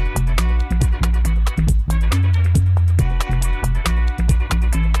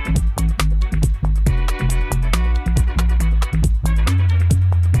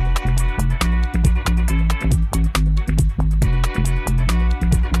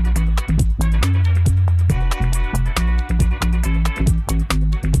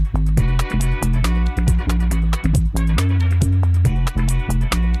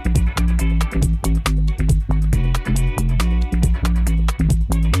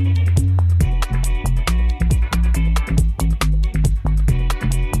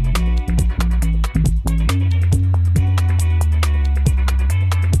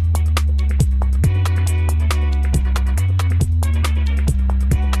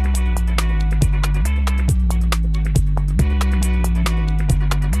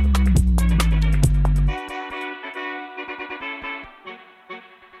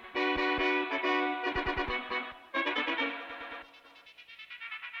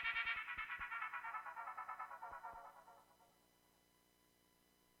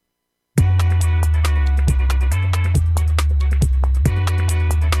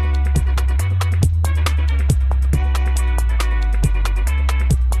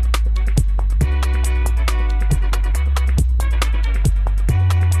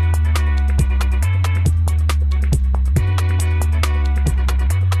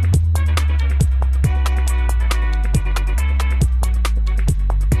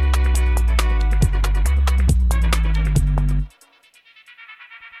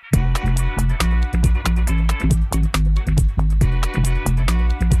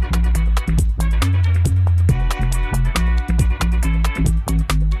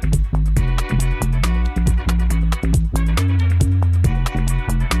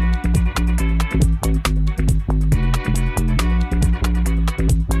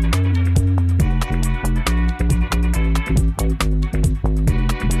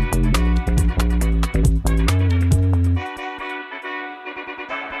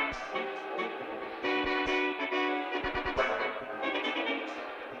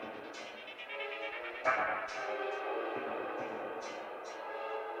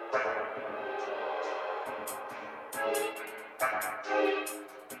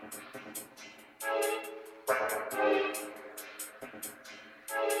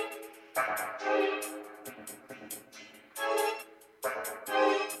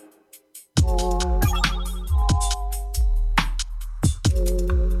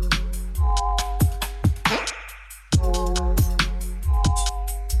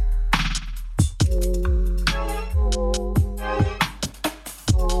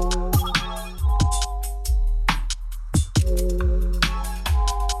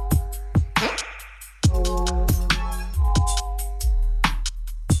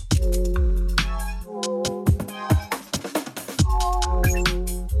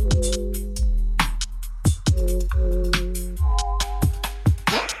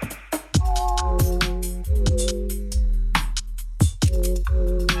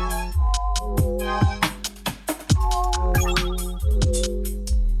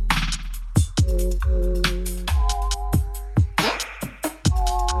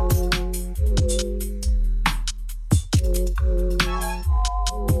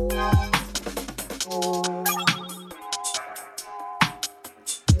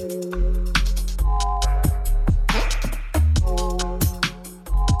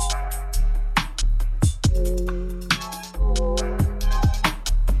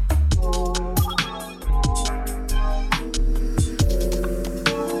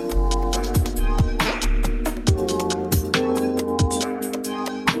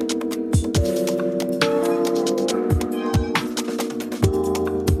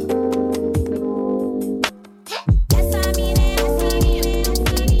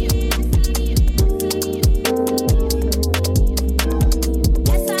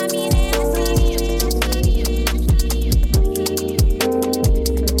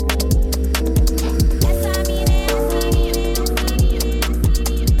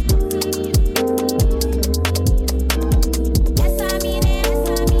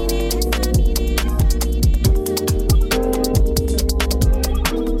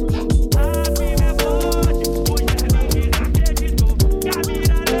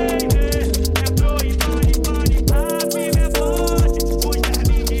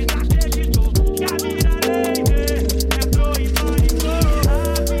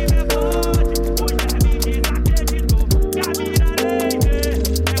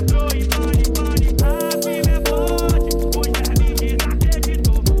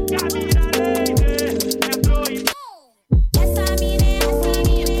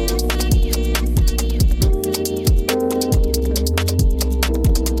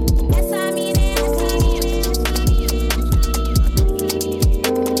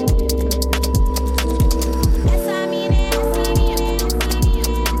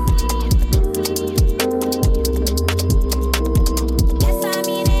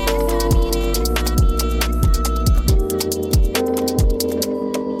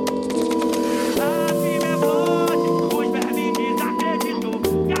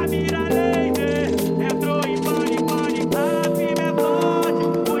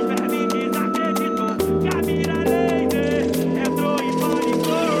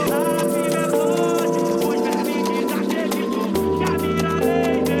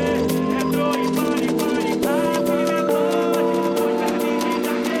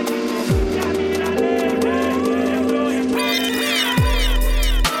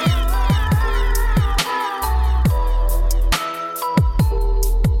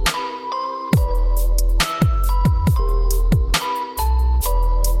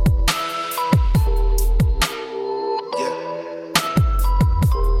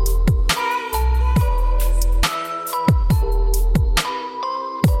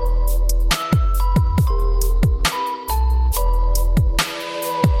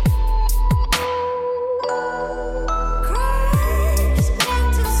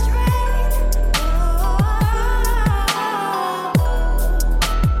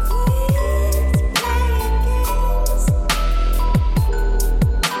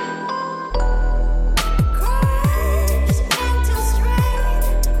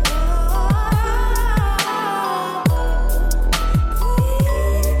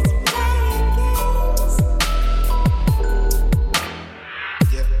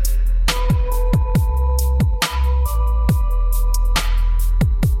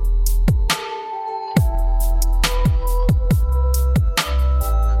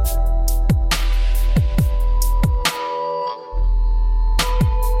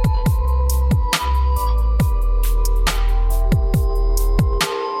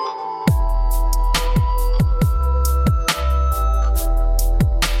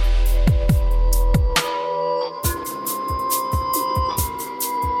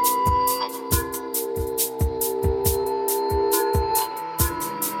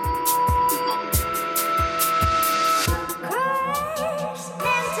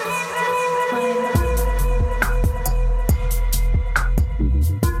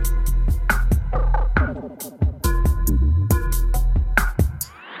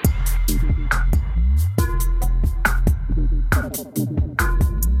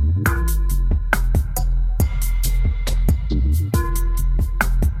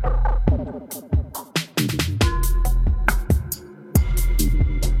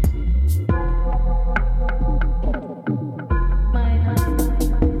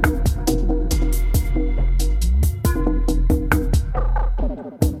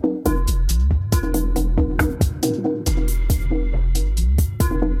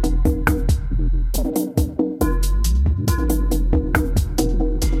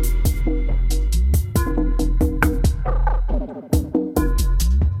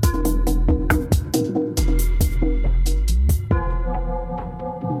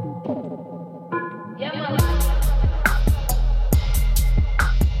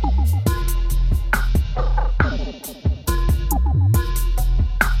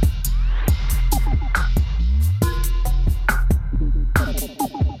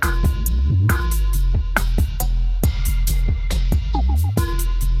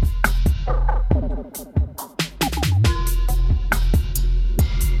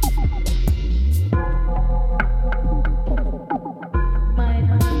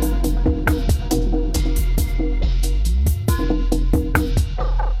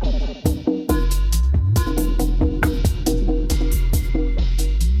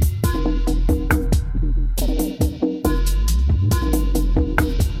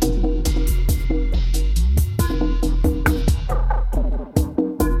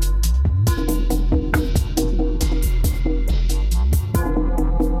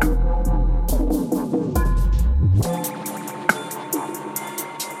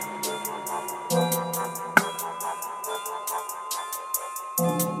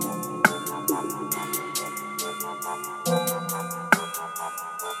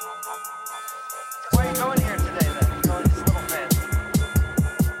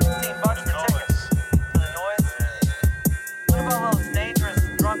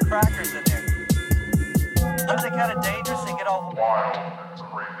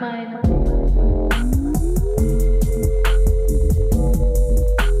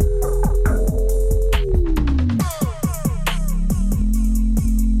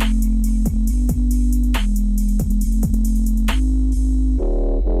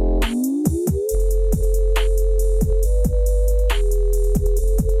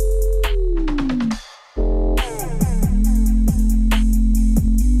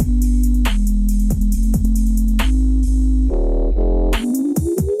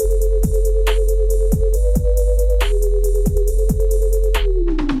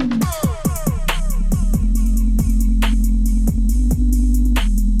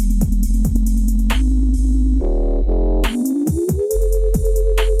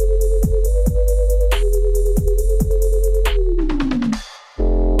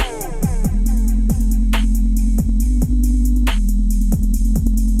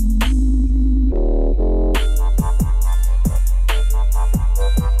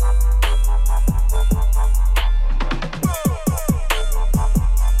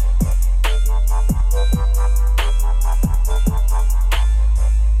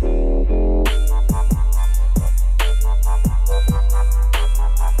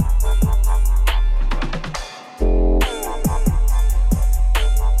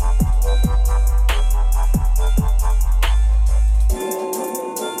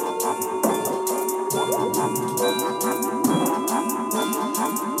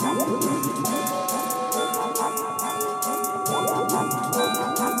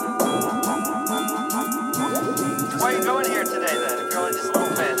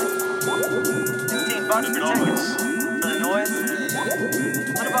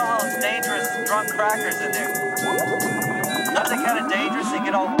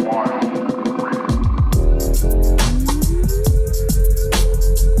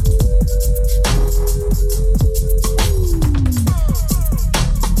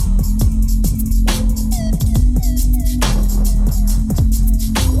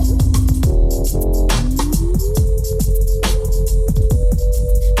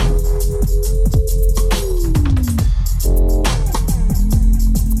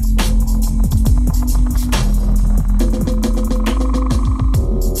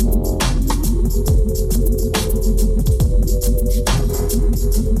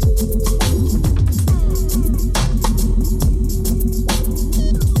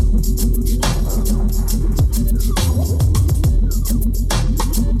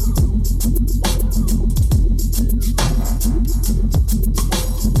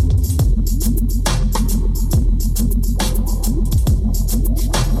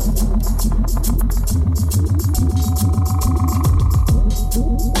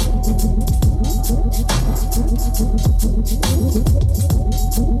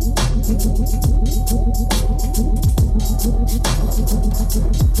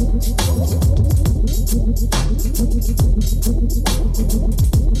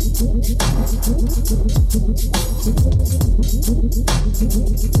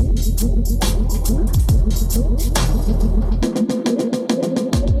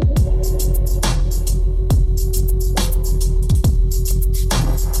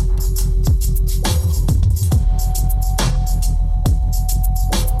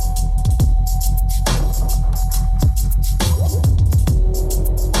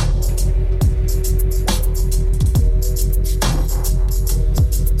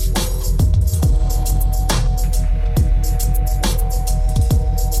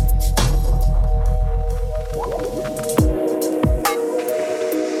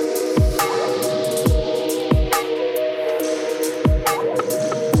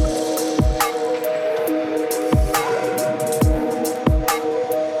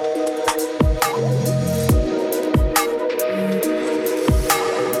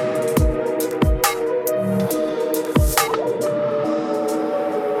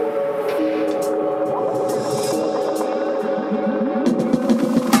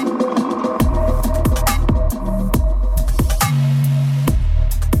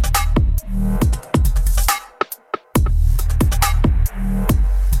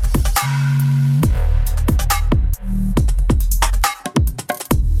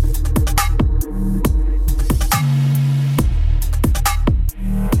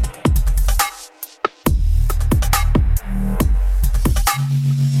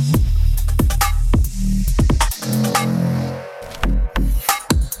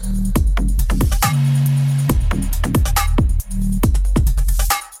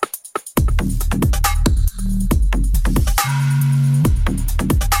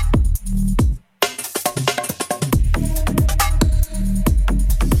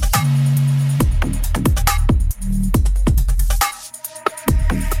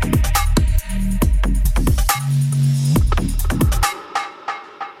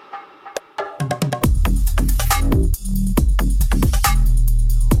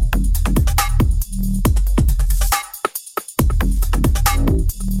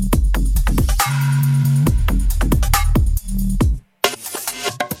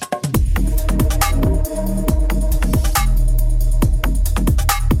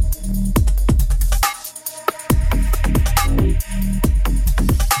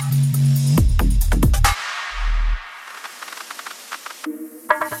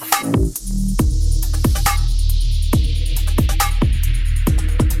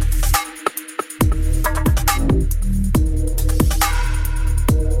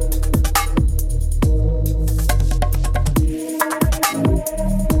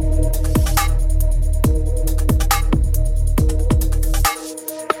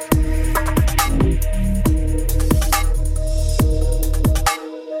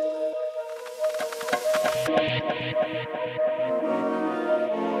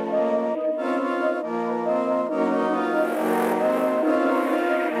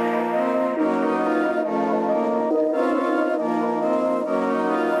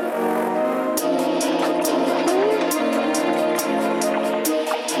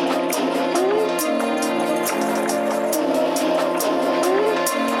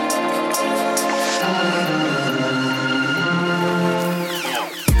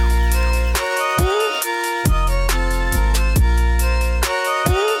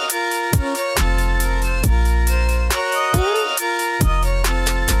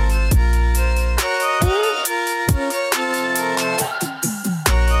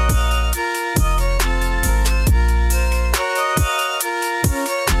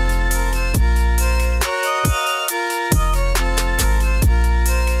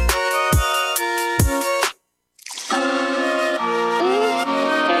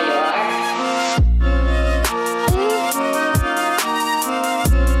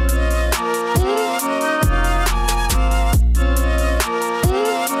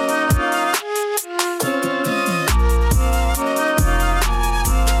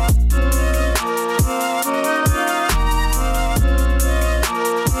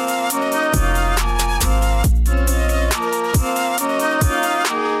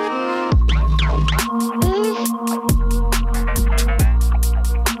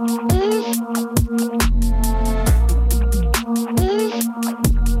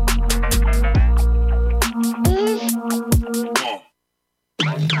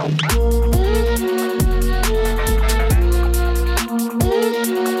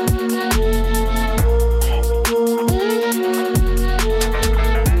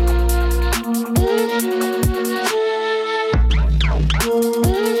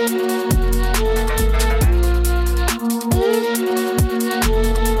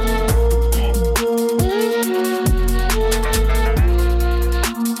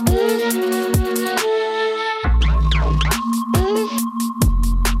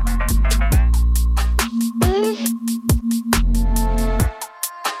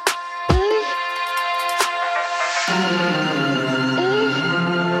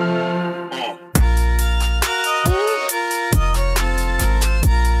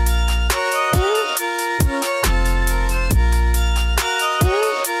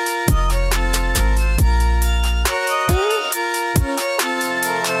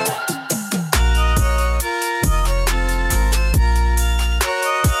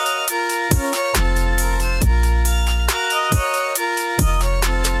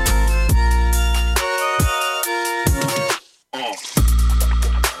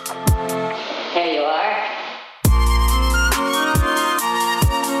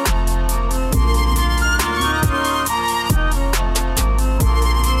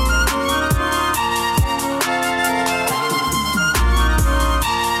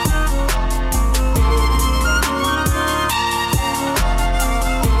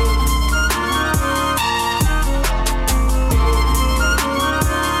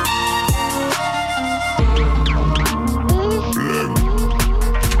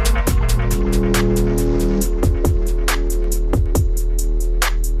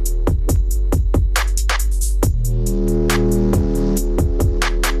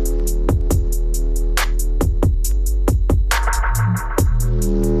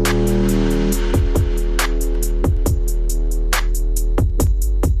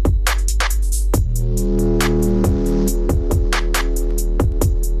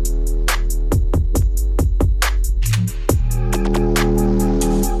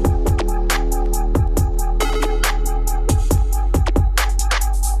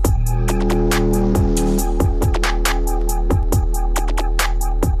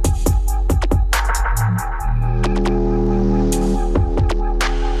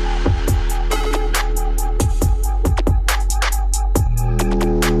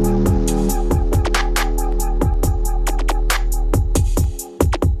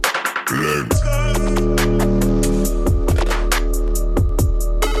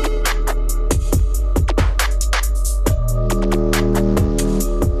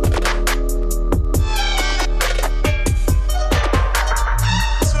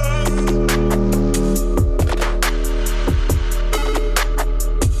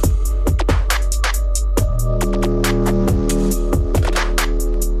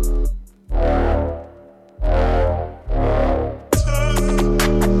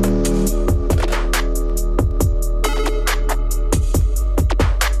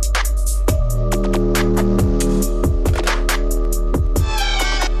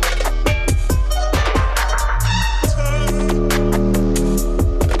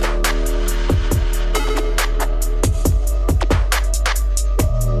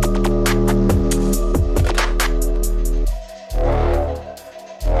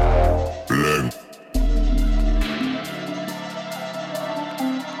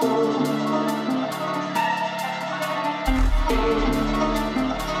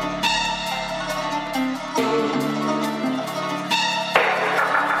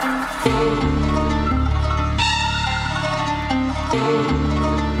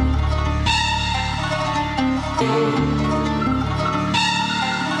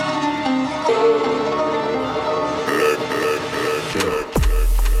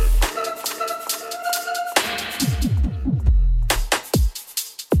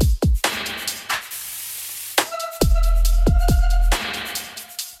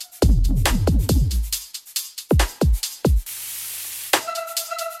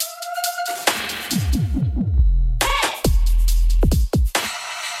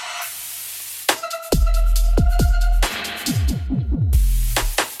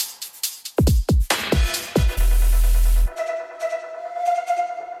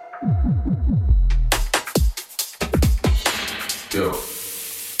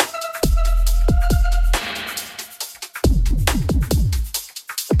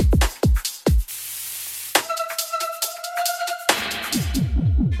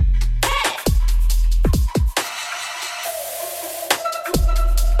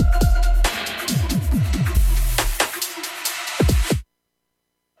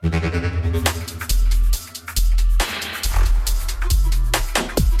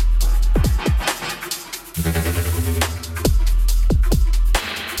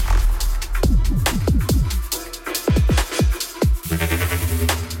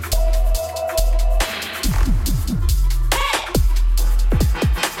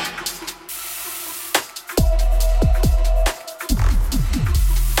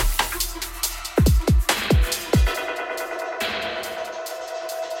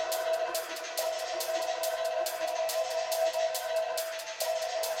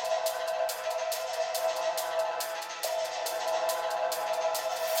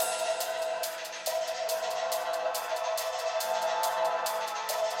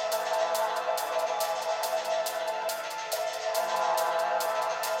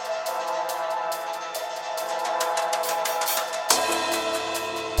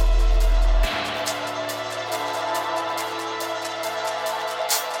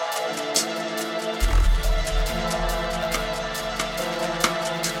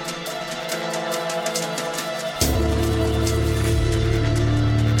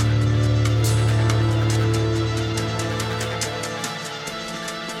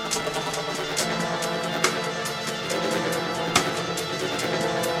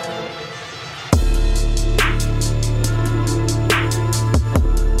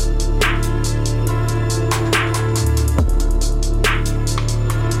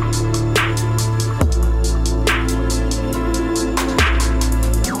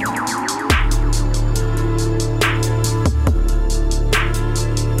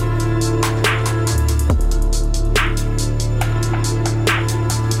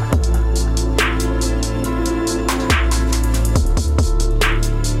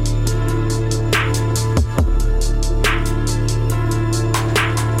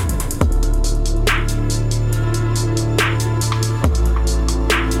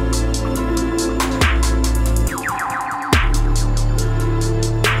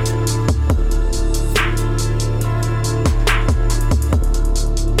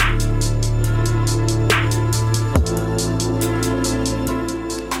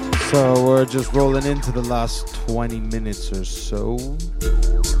 So we're just rolling into the last 20 minutes or so.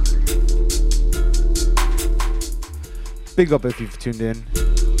 Big up if you've tuned in.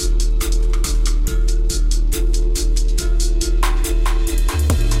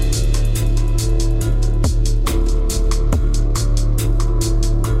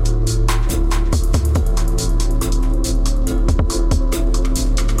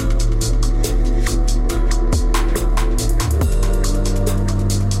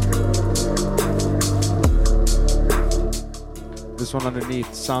 This one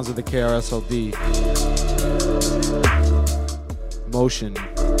underneath, Sounds of the KRSLD. Motion.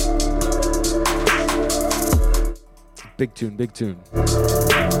 Big tune, big tune.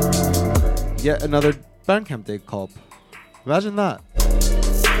 Yet another Bandcamp Day comp. Imagine that.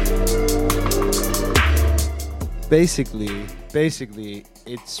 Basically,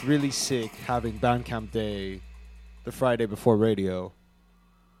 it's really sick having Bandcamp Day the Friday before radio.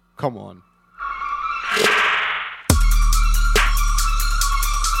 Come on.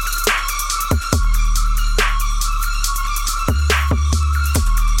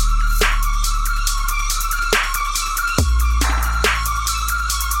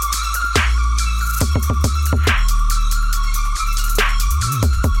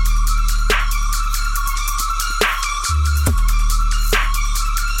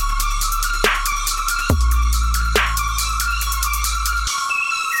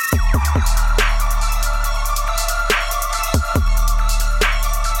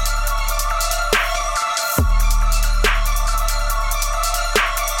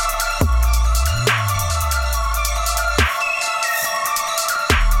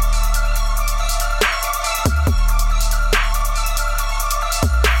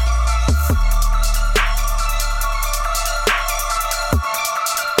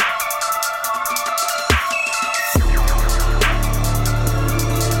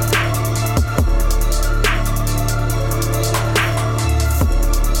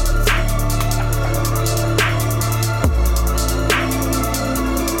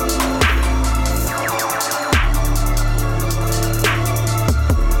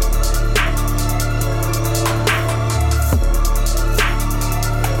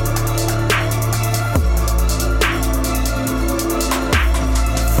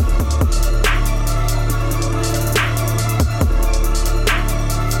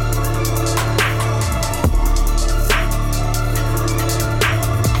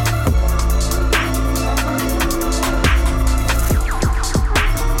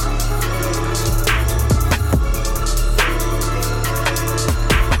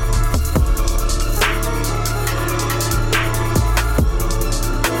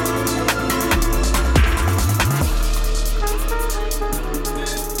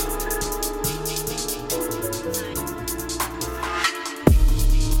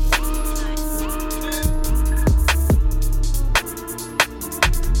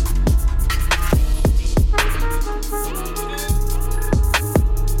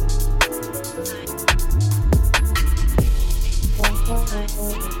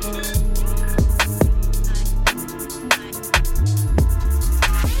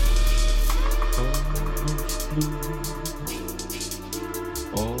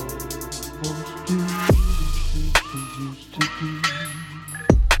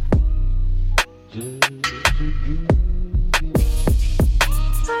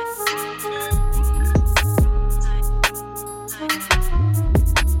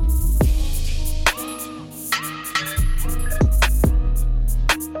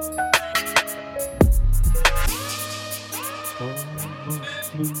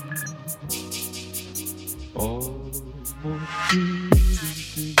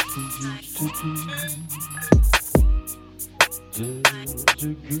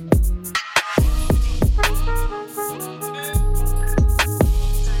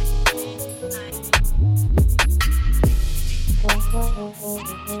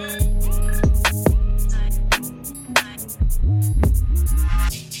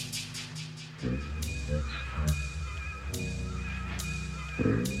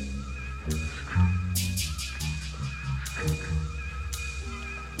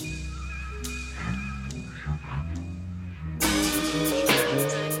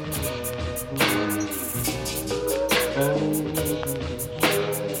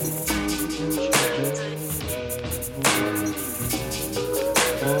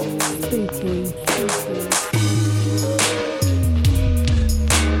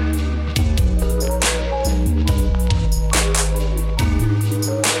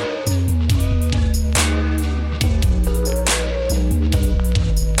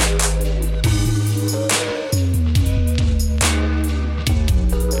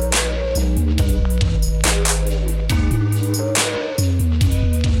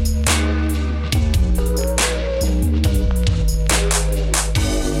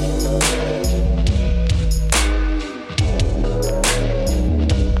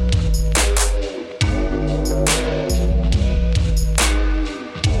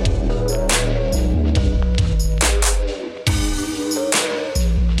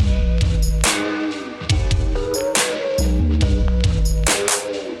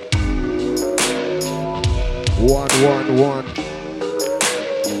 One.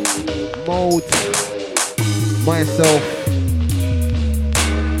 Mode. Myself.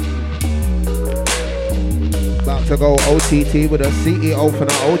 About to go OTT with a CEO for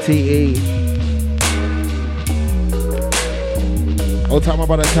the OTE. Old time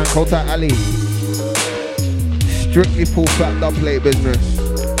about a tank, Kota Ali. Strictly full fat dub plate business.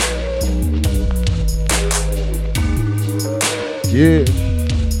 Yeah.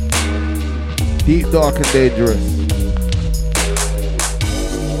 Deep, dark and dangerous.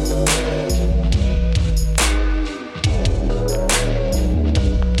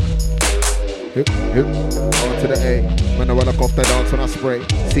 Hip, on to the A. When I look off the dance when I spray.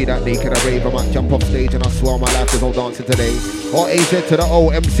 See that naked I rave, I might jump off stage and I swear my life is no dancing today. Or AZ to the O,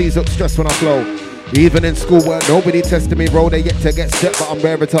 MCs look stressed when I flow. Even in school where nobody tested me, bro. They yet to get set, but I'm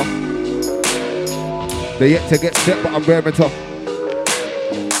raring tough. They yet to get set, but I'm raring tough.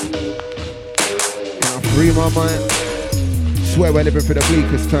 Can I free my mind? Swear we're living through the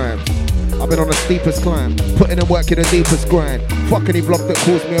bleakest times. I've been on the steepest climb, putting in work in the deepest grind. Fuck any vlog that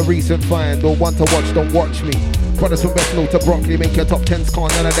caused me a recent find. Or one to watch, don't watch me. Brothers from Bethnal to Broccoli, make your top 10s,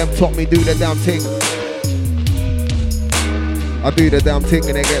 can't none of them top me. Do the damn thing. I do the damn thing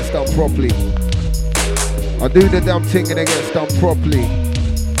and it gets done properly. I do the damn thing and it gets done properly.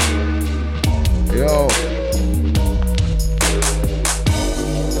 Yo.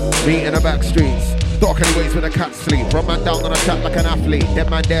 Me in the back streets. Dark anyways with a cat sleep. Run man down on a chat like an athlete. Dead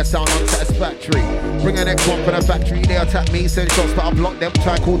man there sound unsatisfactory. Bring an X1 from the factory. They attack me. Send shots but I block them.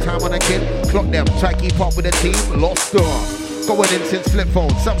 Try call time on a kid. Clock them. Try keep up with the team. Lost her. Going in since flip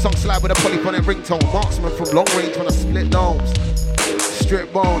phone. Samsung slide with a polyphonic ringtone. Marksman from long range when I split domes.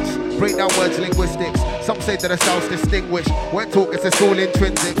 Strip bones. Break down words linguistics. Some say that the sound's distinguished. When talk it's all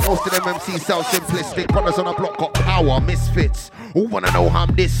intrinsic. Most of them MCs sound simplistic. Brothers on a block got power. Misfits. All wanna know how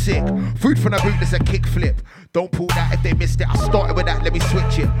I'm this sick. Food from the boot, there's a kickflip. Don't pull that if they missed it. I started with that, let me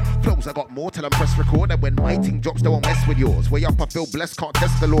switch it. Flows, I got more till I'm press record. And when my ting drops, they won't mess with yours. Way up, I feel blessed, can't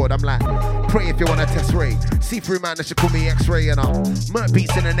test the Lord. I'm like, pray if you wanna test Ray. See through man, they should call me X-ray. And I'm Merc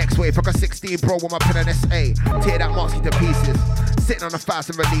beats in the next wave. I got 16 bro with my pen and SA. Tear that Marksy to pieces. Sitting on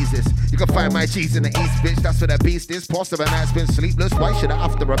 1,000 releases. You can find my G's in the East, bitch. That's where the beast is. Possible night's been sleepless. Why should I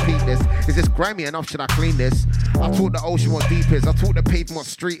have to repeat this? Is this grimy enough? Should I clean this? I taught the ocean what deep is. I taught the pavement what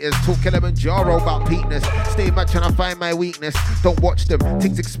street is. Talk Kilimanjaro about peakness. Stay mad trying to find my weakness. Don't watch them.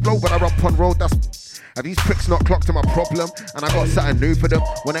 Things explode when I run on road. That's... Have these pricks not clocked to my problem? And I got something new for them.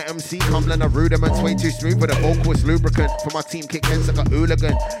 When an MC come, then I rudiments way too smooth. But the vocal is lubricant. For my team kick ends like a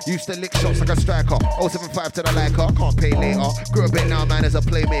hooligan. Used to lick shots like a striker. 075 to the liker. Can't pay later. Grew a bit now, man, as a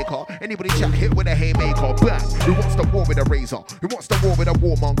playmaker. Anybody chat hit with a haymaker. Bang! Who wants the war with a razor? Who wants the war with a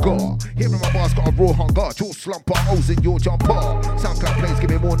warmonger? Hearing my bars got a raw hunger. Jaw slumper, O's in your jumper. SoundCloud plays,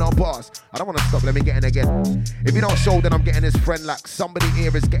 give me more numbers. I don't want to stop, let me get in again. If you don't show, then I'm getting this friend like somebody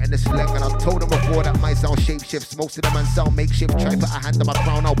here is getting this leg. And I've told them before that my sound shape shifts. Most of them man sound makeshift. Try put a hand on my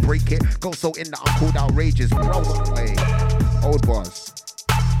crown, I'll break it. Go so in that I'm called outrageous. Bro, hey, old bars.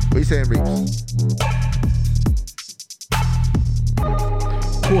 What you saying, Reeves?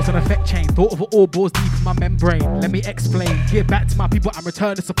 Cause and effect chain, thought of it all balls deep in my membrane. Let me explain, give back to my people and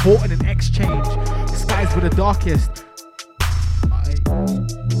return the support and in exchange. Skies were the darkest.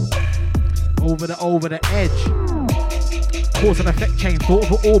 Over the edge. Cause and effect chain, thought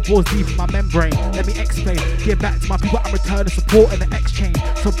of it all balls deep in my membrane. Let me explain, give back to my people and return the support and the exchange.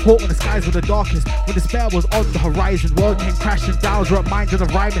 Support when the skies were the darkest, when despair was on the horizon. World came crashing down, reminded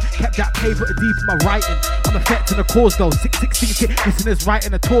of rhyming. Kept that paper deep in my writing. I'm affecting the cause though, 616 listeners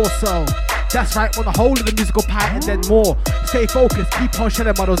writing a torso. That's right, on the whole of the musical pie and then more. Stay focused, keep on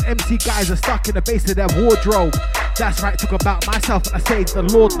shedding while those MC guys are stuck in the base of their wardrobe. That's right, talk about myself and I say the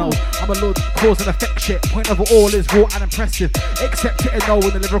Lord knows I'm a Lord, cause and effect shit. Point of it all is raw and impressive. Accept it and know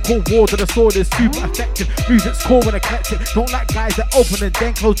when the lyrical ward of the sword is super effective. Music's core when eclectic. Don't like guys that open and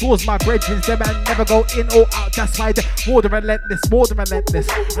then close doors. My brethren, them and never go in or out. That's why they're more than relentless.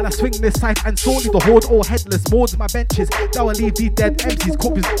 And I swing this scythe and sorely the horde all headless. More than my benches, that will leave these dead MCs.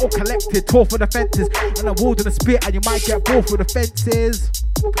 Corpses all collected, tore for the fences. And a ward and a spear and you might get bored for the fences.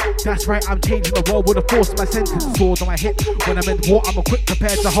 That's right, I'm changing the world with the force of my sentence. Sword on my hip. When I'm in war, I'm equipped,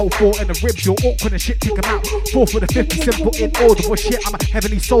 prepared to hold fort in the ribs. You're awkward and shit, take them out. 4 for the 50, simple, inaudible shit. I'm a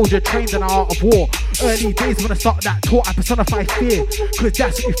heavenly soldier, trained in the art of war. Early days when I started that tour, I personify fear. Cause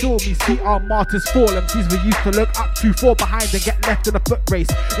that's what you feel me, see our martyrs fall. MCs we used to look up to, fall behind and get left in a foot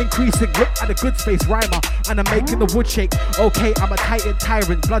race. Increasing, look at a good space rhymer. And I'm making the wood shake. Okay, I'm a titan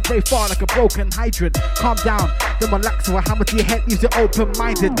tyrant. Blood way far like a broken hydrant. Calm down, then relax or a hammer to your head leaves it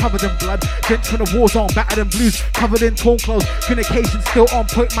open-minded. Covered in blood, drenched in a war zone, battered in blues, covered in torn clothes. Communication still on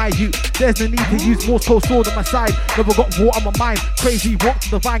point, my youth. There's no need to use Morse code sword on my side. Never got war on my mind. Crazy walk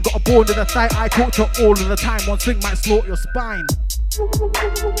to the vine, got a ball in the thigh. I talk to all of the time. One swing might slaughter your spine.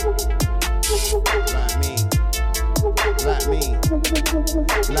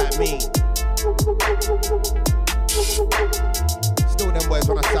 Like me. Still them boys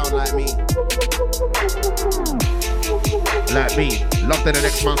wanna sound like me. Like me, locked in the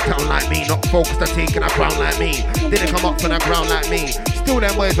next man's town like me. Not focused on taking a crown like me. Didn't come up from the ground like me. Still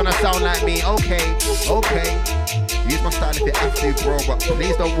them boys wanna sound like me. Okay. Use my style if you have to, bro, but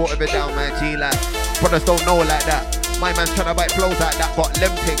please don't water it down, my G. Like, brothers don't know like that. My man's tryna bite flows like that, but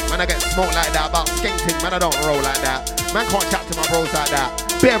limb ting, man, I get smoked like that. About skinking, man, I don't roll like that. Man can't chat to my bros like that.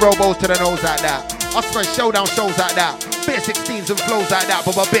 Bare elbows to the nose like that. I spread showdown shows like that. Bare 16s and flows like that,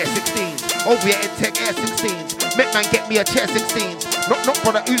 but my bare 16s. Over here in tech air 16s. Make man get me a chair 16s. Not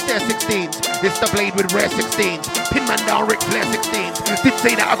brother, who's there 16s? It's the blade with rare 16s. Pin man down, Ric Flair 16s. Did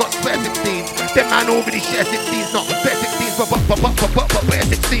say that I got spare 16s. Them man already share 16s, not bare 16s, but bare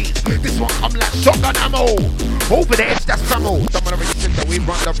 16s. This one come like shotgun ammo. Over the edge, that's ammo. Some of the rich that we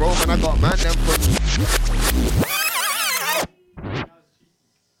run the road, and I got man them from.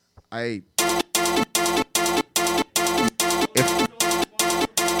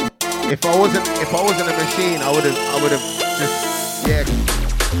 If I wasn't a machine, I would have just, yeah.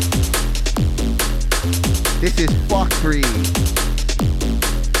 This is fuckery.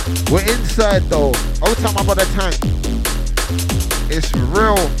 We're inside though. Every time I bought a tank, it's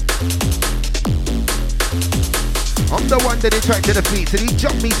real. I'm the one that they tried to defeat, so he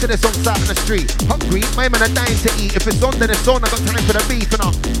jumped me to the sun side on the street. Hungry, my man are dying to eat. If it's on, then it's on. I got time for the beef, and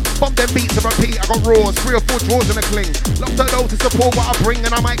I bump them beats and repeat. I got roars, 3 or 4 drawers in a cling. Locked the door to support what I bring,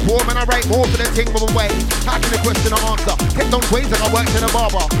 and I might pour, and I write more for the ting of a way. How can a question or answer? Kept on ways like I worked in a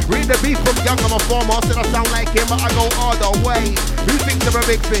barber. Read the beef from young, I'm a farmer. Said I sound like him, but I go harder way. Who thinks they're a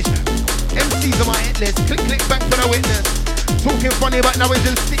big fish? MCs on my hit list. Click, click, back for the witness. Talking funny, but now it's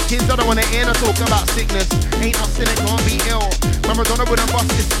in stitches. I don't wanna hear no talk about sickness. Ain't us still, it can't be ill. Maradona wouldn't bust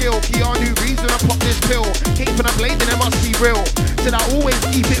his skill. Keanu Reeves when I pop this pill. Came from the blade, then it must be real. Said I always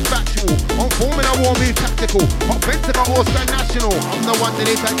keep it factual. On form and I war move tactical. Hot fence I got Oscar National. I'm the one that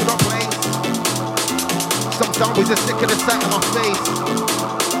they take to the place. Some zombies are sick of the sight of my face.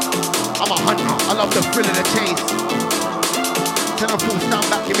 I'm a hunter, I love the thrill of the chase. Tell them full stand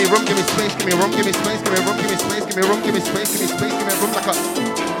back, give me room, give me space, give me room, give me space, give me room, give me space, give me room, give me space, give me space, give me room like a...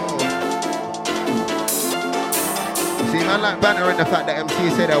 See, man like banter in the fact that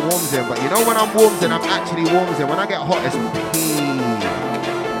MC say they're warms in, but you know when I'm warms in, I'm actually warms in. When I get hot, it's pee.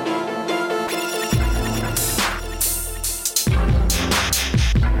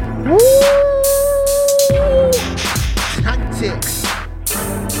 Woo! Tactics.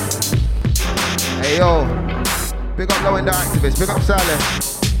 Hey yo. Big up Low and the Activist, big up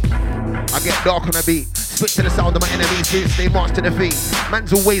Silence. I get dark on the beat, spit to the sound of my enemies, boots, they march to defeat.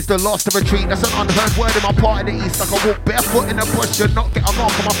 Man's always the last to retreat, that's an unheard word in my part of the east. Like I walk barefoot in the bush and not get a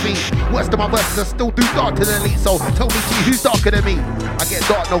mark on my feet. Worst of my verses I still do dark to the elite, so tell me G, who's darker than me? I get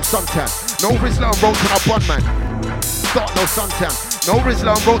dark, no suntan, no Rizzler and road to my bun man. Dark, no suntan, No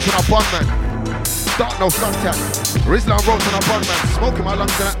Rizla and Roach on a bun, man. Dark no slug tag. Rizla and Roach on a bun, man. Smoking my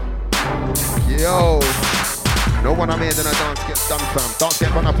lungs in it. Yo. No one I'm here, then a dance gets done, fam. Dance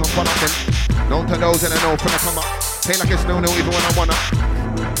get run up and fun up, then. No to those and a no finna come up. Play like it's no even when I wanna.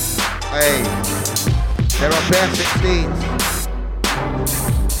 Hey. There are bare 16s.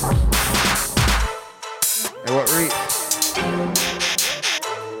 Hey, what reach?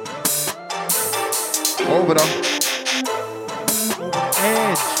 Over them.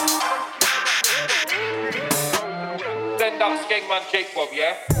 Edge. Send up Skegman Jacob,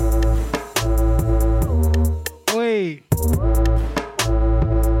 yeah? Oi.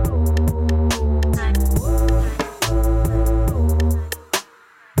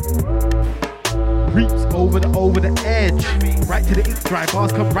 Reaps over the edge. Right to the ink dry.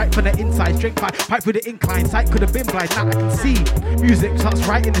 Bars come right from the inside. Strength pipe through the incline. Sight could have been blind. Now I can see. Music starts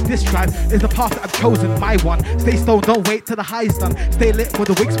right in the diss drive. Is the path that I've chosen, my one. Stay stoned, don't wait till the high's done. Stay lit with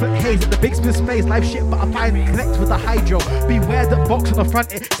the wig split haze. At the big split space. Life shit, but I find connect with the hydro. Beware the box on the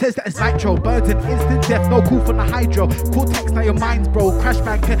front. It says that it's nitro. Burns in instant death. No cool from the hydro. Cool text, now your mind's bro. Crash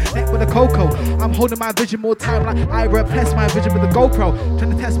bang connect with the cocoa. I'm holding my vision more time like I repress my vision with the GoPro.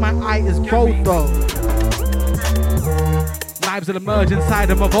 Trying to test my eye is gold though. Knives will emerge inside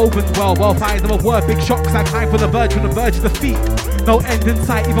them of opens well find them of word. Big shocks I climb from the verge of the feet. No end in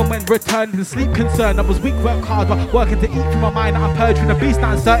sight even when returning to sleep concerned. I was weak, work hard, but working to eat from my mind. I'm purged from the beast,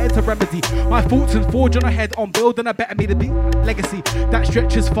 now uncertain to remedy my thoughts and forge on ahead on building a better me to be legacy that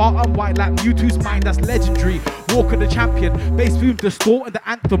stretches far and wide like Mewtwo's mind. That's legendary. Walk of the champion, bass boom distorting the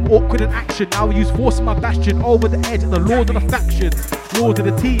anthem, awkward in action. Now I use force in my bastion over the edge of the lord of the factions, lord of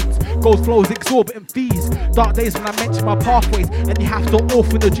the teams. Gold flows, exorbitant fees. Dark days when I mention my pathways, and you have to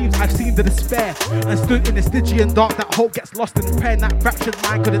orphan the dreams. I've seen the despair and stood in the Stygian dark. That hope gets lost in prayer. And that fractured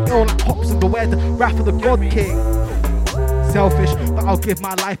mind could have ill like hops and beware the wrath of the God King. Selfish, but I'll give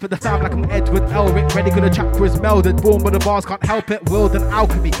my life for the fam like I'm Edward Elric. Ready for the chakras melded, born but the bars can't help it. Willed and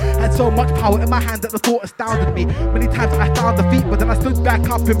alchemy had so much power in my hand that the thought astounded me. Many times I found defeat, but then I stood back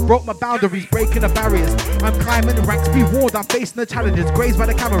up and broke my boundaries, breaking the barriers. I'm climbing the ranks, be warned, I'm facing the challenges, grazed by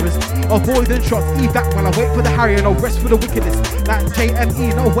the cameras, avoiding shots, evac while I wait for the Harrier. No rest for the wickedness, like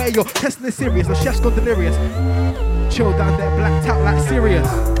JME, no way you're testing this serious. The chef's gone delirious, chill down there, blacked out like Sirius.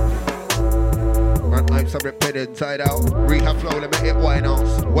 I'm subread inside out. Rehab flow, let me hit wine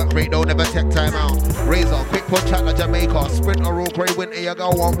house. Work rate, don't never take time out. Razor, quick punch out like Jamaica. Sprinter, all grey winter, you go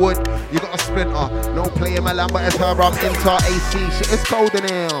on wood. You got a sprinter. No play in my land, but it's her, I'm inter AC. Shit is cold in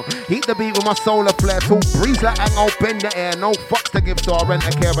here. Heat the beat with my solar flare. Too breeze like hang out, bend the air. No fucks to give, so I rent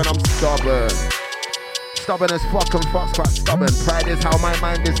a care and I'm stubborn. Stubborn as fuck and fuck's quite stubborn. Pride is how my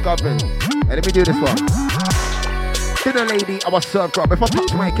mind is governed. Hey, let me do this one. Dinner lady, I was served grub. If I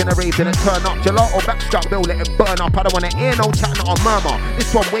touch mic in a rave, then it turn up. Gelato, backstrap, bill, let it burn up. I don't wanna hear no chat, not a murmur.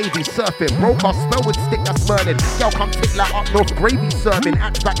 This one wavy, surfing. Broke off, spell with stick, that's burning. Y'all come tick like up north, gravy serving.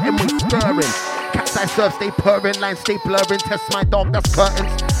 Axe back, and we stirring. Cats I serve, stay purring. Lines stay blurring. Test my dog, that's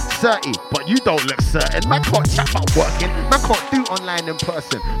curtains. 30, but you don't look certain. Man can't chat about working. Man can't do online in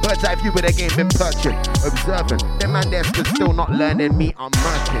person. Bird's eye view with a game been perching. Observing. Them man there still not learning. Me, I'm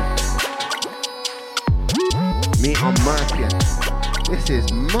murking. Me, I'm murking. This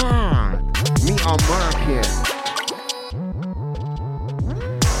is mad. Me, I'm murking.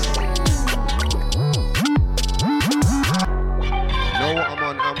 Know what I'm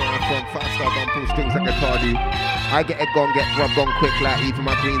on? I'm from Fast Star, don't pull strings like a Cardi. I get a gun, get rubbed on quick like even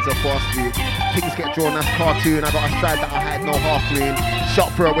my greens are fast food. Things get drawn, that's cartoon. I got a side that I had no half moon.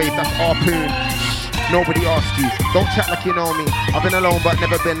 Shot for a wave, that's harpoon. Nobody asked you. Don't chat like you know me. I've been alone but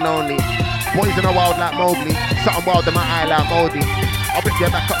never been lonely. Boys in a wild like Mowgli. Something wild in my eye like Moldy. I'll rip you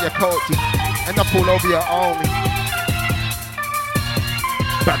back up your coatie. End up all over your army.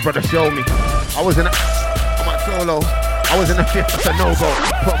 Bad brother show me. I was in a... I'm at solo. I was in the fifth, that's a no-go.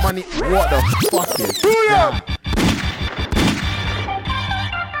 Put money... What the fucking... Yeah.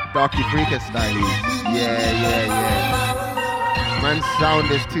 Darky Freaker style. Yeah. Man's sound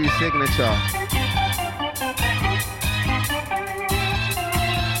is too signature.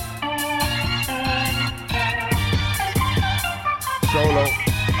 Solo,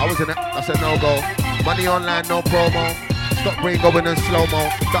 I was in it, that's a no-go. Money online, no promo. Stop brain going in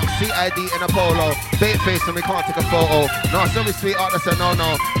slow-mo. Duck CID in a polo. Bait face and we can't take a photo. No, sorry sweetheart, that's a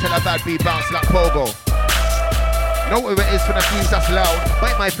no-no. Tell a bad beat bounce like pogo. Know where it is for the fuse that's loud.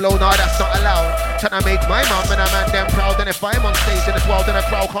 Bite my flow, nah, that's not allowed. Tryna make my mom and a man damn proud. And if I'm on stage and it's wild in a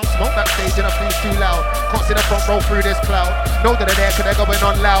crowd, can't smoke that stage and the fuse too loud. Can't see the front row through this cloud. Know that they're there cause they're going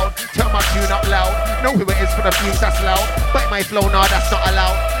on loud. Turn my tune up loud. Know who it is for the fuse that's loud. Bite my flow, nah, that's not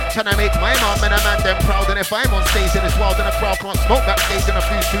allowed. trying to make my mom and a man them proud. And if I'm on stage in this world, then the crowd can't smoke backstage and the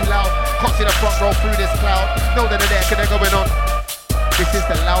food's too loud. Can't see the front row through this cloud. Know that they're there, cause they're going on. This is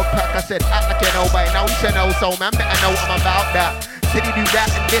the loud pack. I said, act like you know by now. You should know, so man, better know what I'm about that. Said he do that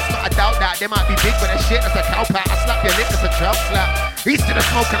and this, but I doubt that. They might be big, but that shit, that's a cow pat. I slap your lip, that's a drought slap. East to the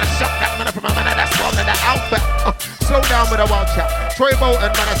smoke and I shot that man from a man that's one in the outback. Slow down with a wild chat. Troy Bolton,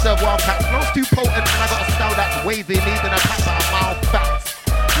 man, I serve wild cats. Nose too potent, and I got a style that's wavy. Leading a pack, but I'm mouth facts.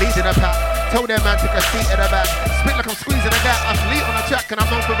 Leading a pack. Tell them man, take a seat in the back. Spit like I'm squeezing a gap. I'm lead on the track and I'm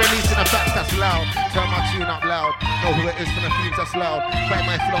known for releasing the facts that's loud. Turn my tune up loud. Know who it is from the fumes that's loud. Fight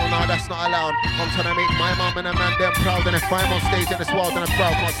my flow, nah, that's not allowed. I'm trying to make my mom and a man them proud. And if I'm on stage in this world, then the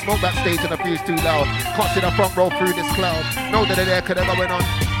crowd can't smoke backstage and the fuse too loud. Can't see the front row through this cloud. Know that they're there, cause they're going on.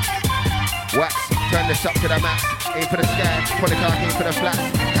 Wax, turn this up to the max. Aim for the sky, pull the car, aim for the flats.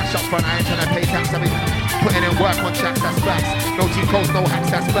 Cash up front, I ain't trying to pay tax. I mean, putting in work on tracks, that's facts. No G-codes, no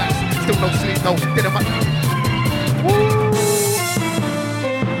hacks, that's facts. Still no sleep, no, didn't matter. Woo!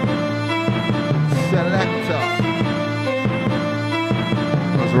 Selector.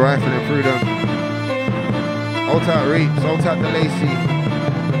 I was rifling through them. Hold tight Reeps, hold tight the Lacey.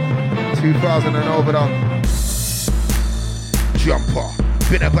 2000 and over them. Jumper.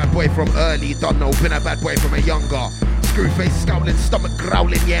 Been a bad boy from early, don't know. Been a bad boy from a younger. Screwface scowling, stomach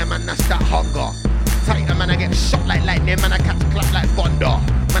growling, yeah man, that's that hunger. Tighter man, I get shot like lightning, man, I catch clap like thunder.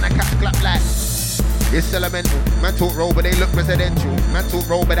 Man, I catch clap like... It's elemental. Man talk roll, but they look residential. Man talk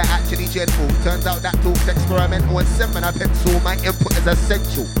roll, but they're actually gentle. Turns out that talk's experimental and send a pencil. My input is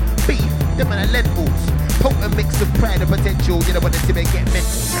essential. Beef, them and the lentils. Potent mix of pride and potential. You don't want to see me get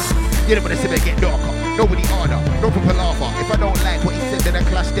mental, nah. You don't want to see me get darker. Nobody harder, no for palaver. If I don't like what he said, then I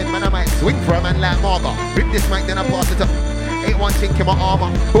clash then, man, I might swing for a man like Marga. Rip this mic, then I pass it up. Ain't one chink in my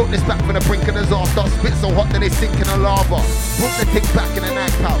armor. Brought this back from the brink of disaster. Spit so hot that they sink in the lava. Put the thing back in a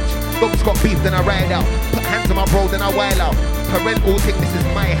nice pouch. Dogs got beef, then I ride out. Put hands on my bro, then I wild out. Parental thing, this is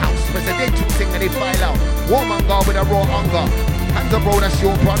my house. Presidential thing, and they file out. Warmonger with a raw hunger. Hands on bro, that's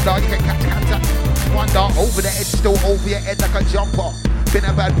your brother. You can catch contact. Wonder over the edge, still over your head like a jumper. Been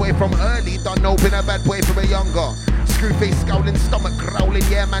a bad boy from early, don't know. Been a bad boy from a younger. Screwface scowling, stomach growling,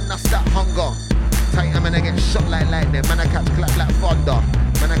 yeah man, that's that hunger. Tight man, I get shot like lightning. Man, I catch clap like thunder.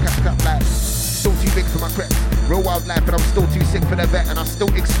 Man, I catch clap like... Still too big for my creps. Real wildlife, but I'm still too sick for the vet. And I still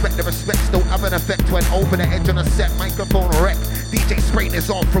expect the respect. Still have an effect when over the edge on a set. Microphone wreck. DJ spraying his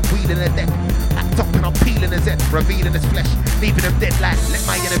arm from wheeling the deck. Act up and I'm peeling his head. Revealing his flesh. Leaving him dead like. Let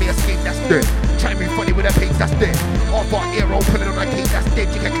my enemy escape, that's dead. Try me funny with a pace, that's dead. Off our hero, pulling on a cake, that's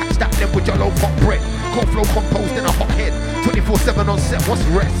dead. You can catch that limb with your low hot bread. Cold flow composed in a hot head. 24/7 on set, what's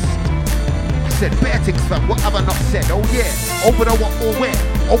rest? Said bare things fam, what have I not said? Oh yeah, over the what or where?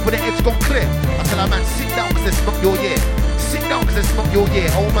 Over the edge got clear. I tell a man sit down cause it's not your year. Sit down cause it's not your year.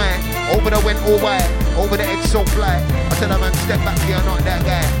 Oh man, over the went or why? Over the edge so fly. I tell a man step back, you're not that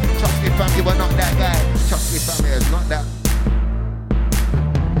guy. Trust me fam, you are not that guy. Trust me fam, it's not that.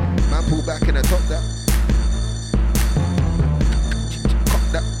 Man pull back in the top that. Cock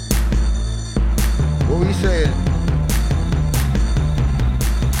that. What were you saying?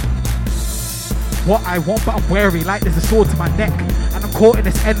 What I want, but I'm wary, like there's a sword to my neck. And I'm caught in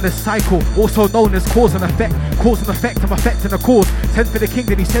this endless cycle, also known as cause and effect. Cause and effect, I'm affecting the cause. Send for the king,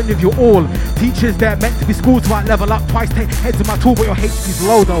 then he send with you all. Teachers, they're meant to be schooled to might level up twice. Take heads of my tool, but your HP's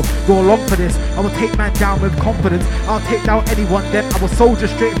low though. You're long for this, I will take man down with confidence. I'll take down anyone, then I will soldier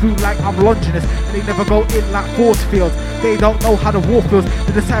straight through like I'm Longinus. And they never go in like force fields. They don't know how the war feels.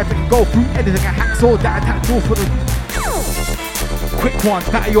 They decide they can go through anything. A hacksaw that attack door for the... Quick one,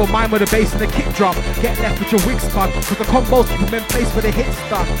 batter your mind with the bass and the kick drum. Get left with your wig spun, cause the combos keep them in place for the hit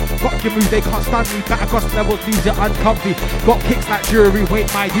stun. Got your move, they can't stand me. Back across levels, leaves you uncomfy. Got kicks like jury,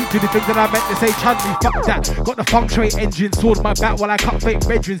 wait my youth. Do the things that I meant to say, chun-me, fuck that. Got the funk tray engine, sword in my back while I cut fake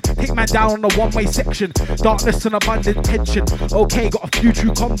bedrooms. Take man down on the one-way section. Darkness and abundant tension. Okay, got a few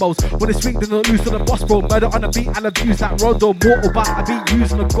true combos. When it's swing, then not loose on the boss bro. Murder on the beat and abuse that Rondo. Mortal, but I be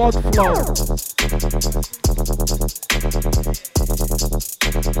using the God flow.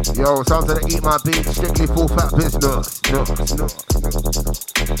 Yo, sounds like Eat My Beat, strictly full fat business.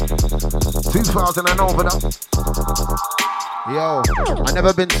 2000 and over that. Yo, I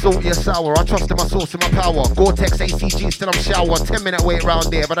never been salty or sour. I trust in my source and my power. Gore-Tex, ACG, still I'm shower. 10-minute wait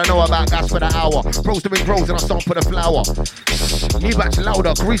round there, but I know about gas for the hour. Rose the ring grows and I sample the flower. New batch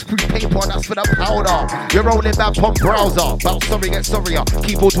louder, grease-proof paper, that's for the powder. You're rolling back on browser. Bout sorry, get sorrier.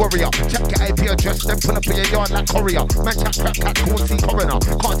 Keyboard warrior. Check your IP address, then pull up in your yard like courier. Man, chat, crap, cat, corn, see coroner.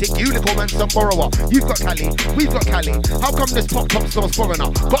 Can't take you, little man, some borrower. You've got Cali, we've got Cali. How come this pop stores foreigner?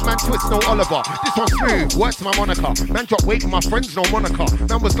 Got man twist, no Oliver. This one's smooth, works my moniker. Man drop weight with my friends, no moniker.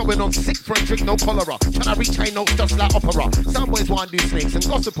 Man was going on sick for a drink, no cholera. Tryna reach high notes just like opera. Some boys want to do snakes and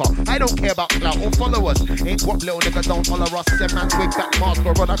gossiper. I don't care about clout or followers. Ain't what little nigga don't follow us. Send man wig back mask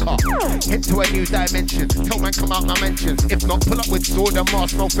or Veronica. Hit to a new dimension. Tell man come out my mentions. If not, pull up with sword and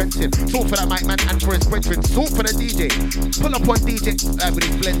mask, no fencing. Salt for that mic man and for his brethren. Salt for the DJ. Pull up on DJ with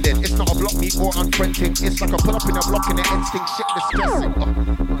his blending. It's not a block meet or unfriending. It's like a pull up in a block in the instinct. Shit distressing. Oh,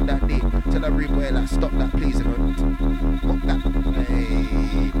 not that deep. Tell a real boy like stop that please. Pop that.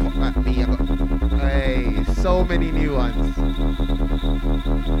 Hey, pop that me. I got. Hey, so many new ones.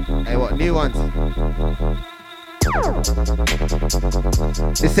 Hey, what new ones?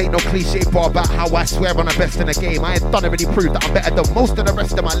 This ain't no cliche bar about how I swear I'm the best in the game. I ain't done already proved that I'm better than most of the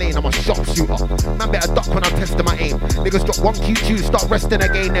rest of my lane. I'm a sharpshooter. Man better duck when I'm testing my aim. Niggas drop one Q2, start resting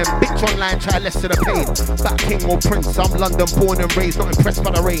again. Then bitch online, try less of the pain. Back king or prince, I'm London born and raised, not impressed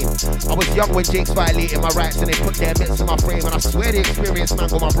by the rain. I was young when Jake's violating my rights and they put their mitts in my frame. And I swear the experience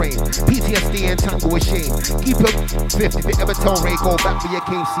mangle my brain. PTSD and tangle with shame. Keep it 50, if it ever tell Ray, go back for your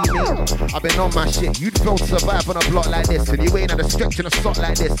cave, see me. I've been on my shit, you'd feel survive on a block like this. If you ain't at a stretch in a slot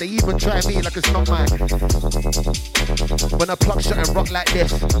like this, they even try me like it's not mine. When I plug shot and rock like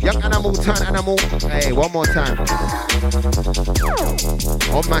this, young animal, turn animal. Hey, one more time.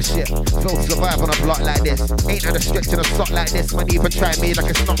 On my shit, feel survive on a block like this. Ain't at a stretch in a slot like this. Man even try me like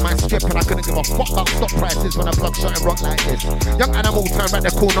it's not my strip, and I couldn't give a fuck about stock prices when I plug shot and rock like this. Young animal, turn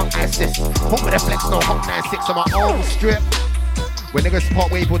radical, not ISIS. Hot with a flex, no hot 96 on my own strip. When niggas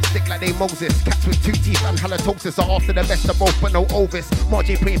part ways would stick like they Moses. Cats with 2 teeth and halitosis are after the best of both, but no Ovis.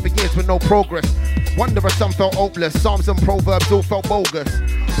 Margie praying for years with no progress. Wonder if some felt hopeless. Psalms and proverbs all felt bogus.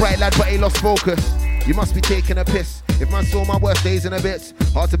 Bright lad, but he lost focus. You must be taking a piss. If man saw my worst days in a bit,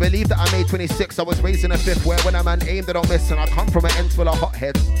 hard to believe that I made 26. I was raised in a fifth where when a man aimed I don't miss. And I come from an end full of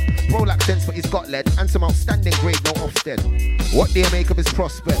hotheads. Bro lack sense but he's got lead. And some outstanding grade, no Ofsted. What do you make of his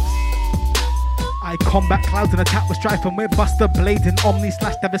prospects? I combat clouds and attack with strife, and we're Buster Blades in Omni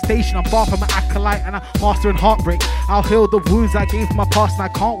 / devastation. I'm far from an acolyte and a master in heartbreak. I'll heal the wounds I gave from my past and I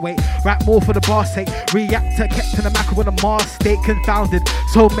can't wait. Rap more for the bar's sake. Reactor kept in the macro with a Mars state confounded.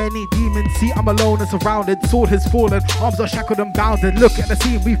 So many demons, see I'm alone and surrounded. Sword has fallen, arms are shackled and bounded. Look at the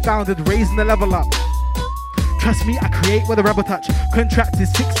scene we founded, raising the level up. Trust me, I create with a rebel touch. Contract is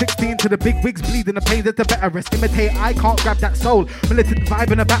 616 to the big wigs bleeding. The pain that the better rest. Imitate, I can't grab that soul. Militant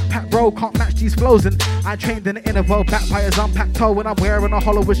vibe in a backpack roll. Can't match these flows. And I trained in the inner world. Backfires unpacked toe when I'm wearing a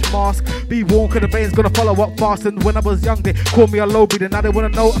hollowish mask. Be warned, cause the brain's gonna follow up fast. And when I was young, they called me a low breed. And now they wanna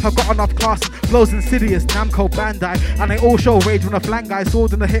know if I've got enough class. Flows insidious, Namco, Bandai. And they all show rage when I flank guy.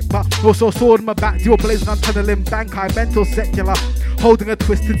 Sword in the hip, but also sword in my back. Dual blazing on tunneling Bankai. Mental secular. Holding a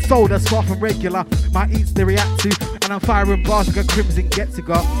twisted soul that's far from regular. My eats they react to, and I'm firing bars like a crimson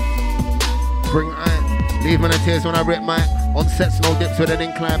get-to-go. Bring iron, leave me the tears when I rip mine. On sets, no dips with an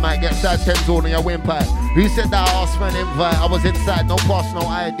incline, might get side 10s on your windpipe. Who said that I asked for an invite? I was inside, no pass, no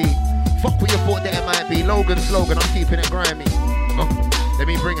ID. Fuck what you thought that it might be. Logan slogan, I'm keeping it grimy. Let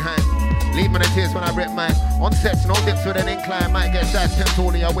me bring hand. Leave me the tears when I rip mine. On sets, no dips with an incline, might get side 10s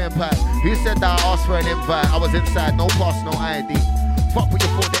on your windpipe. Who said that I asked for an invite? I was inside, no pass, no ID. Fuck what you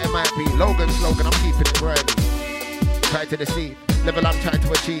thought that it might be. Logan slogan, I'm keeping it grimy. Try to deceive, level I'm trying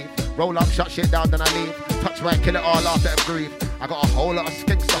to achieve. Roll up, shut shit down, then I leave. Touch right, kill it all after and grieve. I got a whole lot of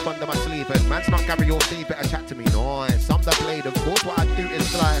skink stuff under my sleeve. And man's not Gary or Steve, better chat to me. Nice, I'm the blade, of course what I do is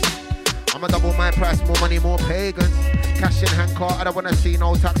slide. I'm a double my price, more money, more pagans. Cash in hand car, I don't wanna see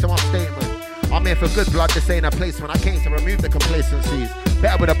no tax on my statement. I'm here for good blood, this ain't a place when I came to remove the complacencies.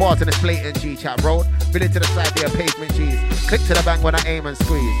 Better with the bars than this blatant G-chat road. Billy to the side, there pavement G's. Click to the bang when I aim and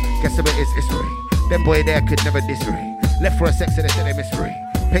squeeze. Guess who it is, it's Ray. Them boy there could never diss Ray. Left for a sex and they said they miss Ray.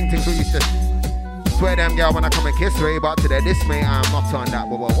 Paintings who used to swear damn girl when I come and kiss Ray. But to their dismay, I'm not on that.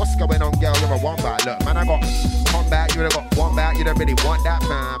 But what's going on, girl? You're a one back. Look, man, I got combat. You would have got one back. You don't really want that,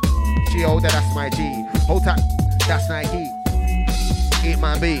 man. G.O. that's my G. Hold tight, that's Nike. Eat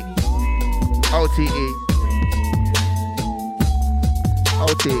my beat. OTE.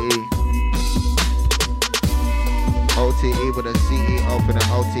 OTE. OTE with a CEO for the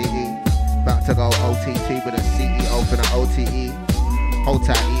OTE. About to go OTT with a CEO for the OTE. Hold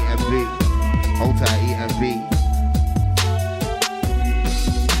tight E and B. Hold tight E and B.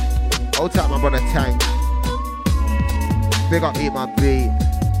 Hold tight my brother Tank. Big up E my B.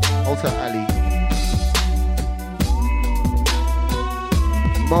 Hold tight Ali.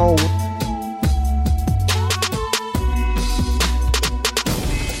 mode.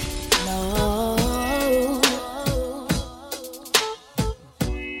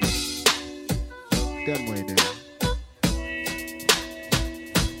 Them way then.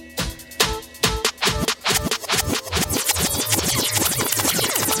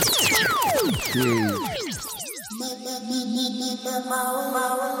 Yeah.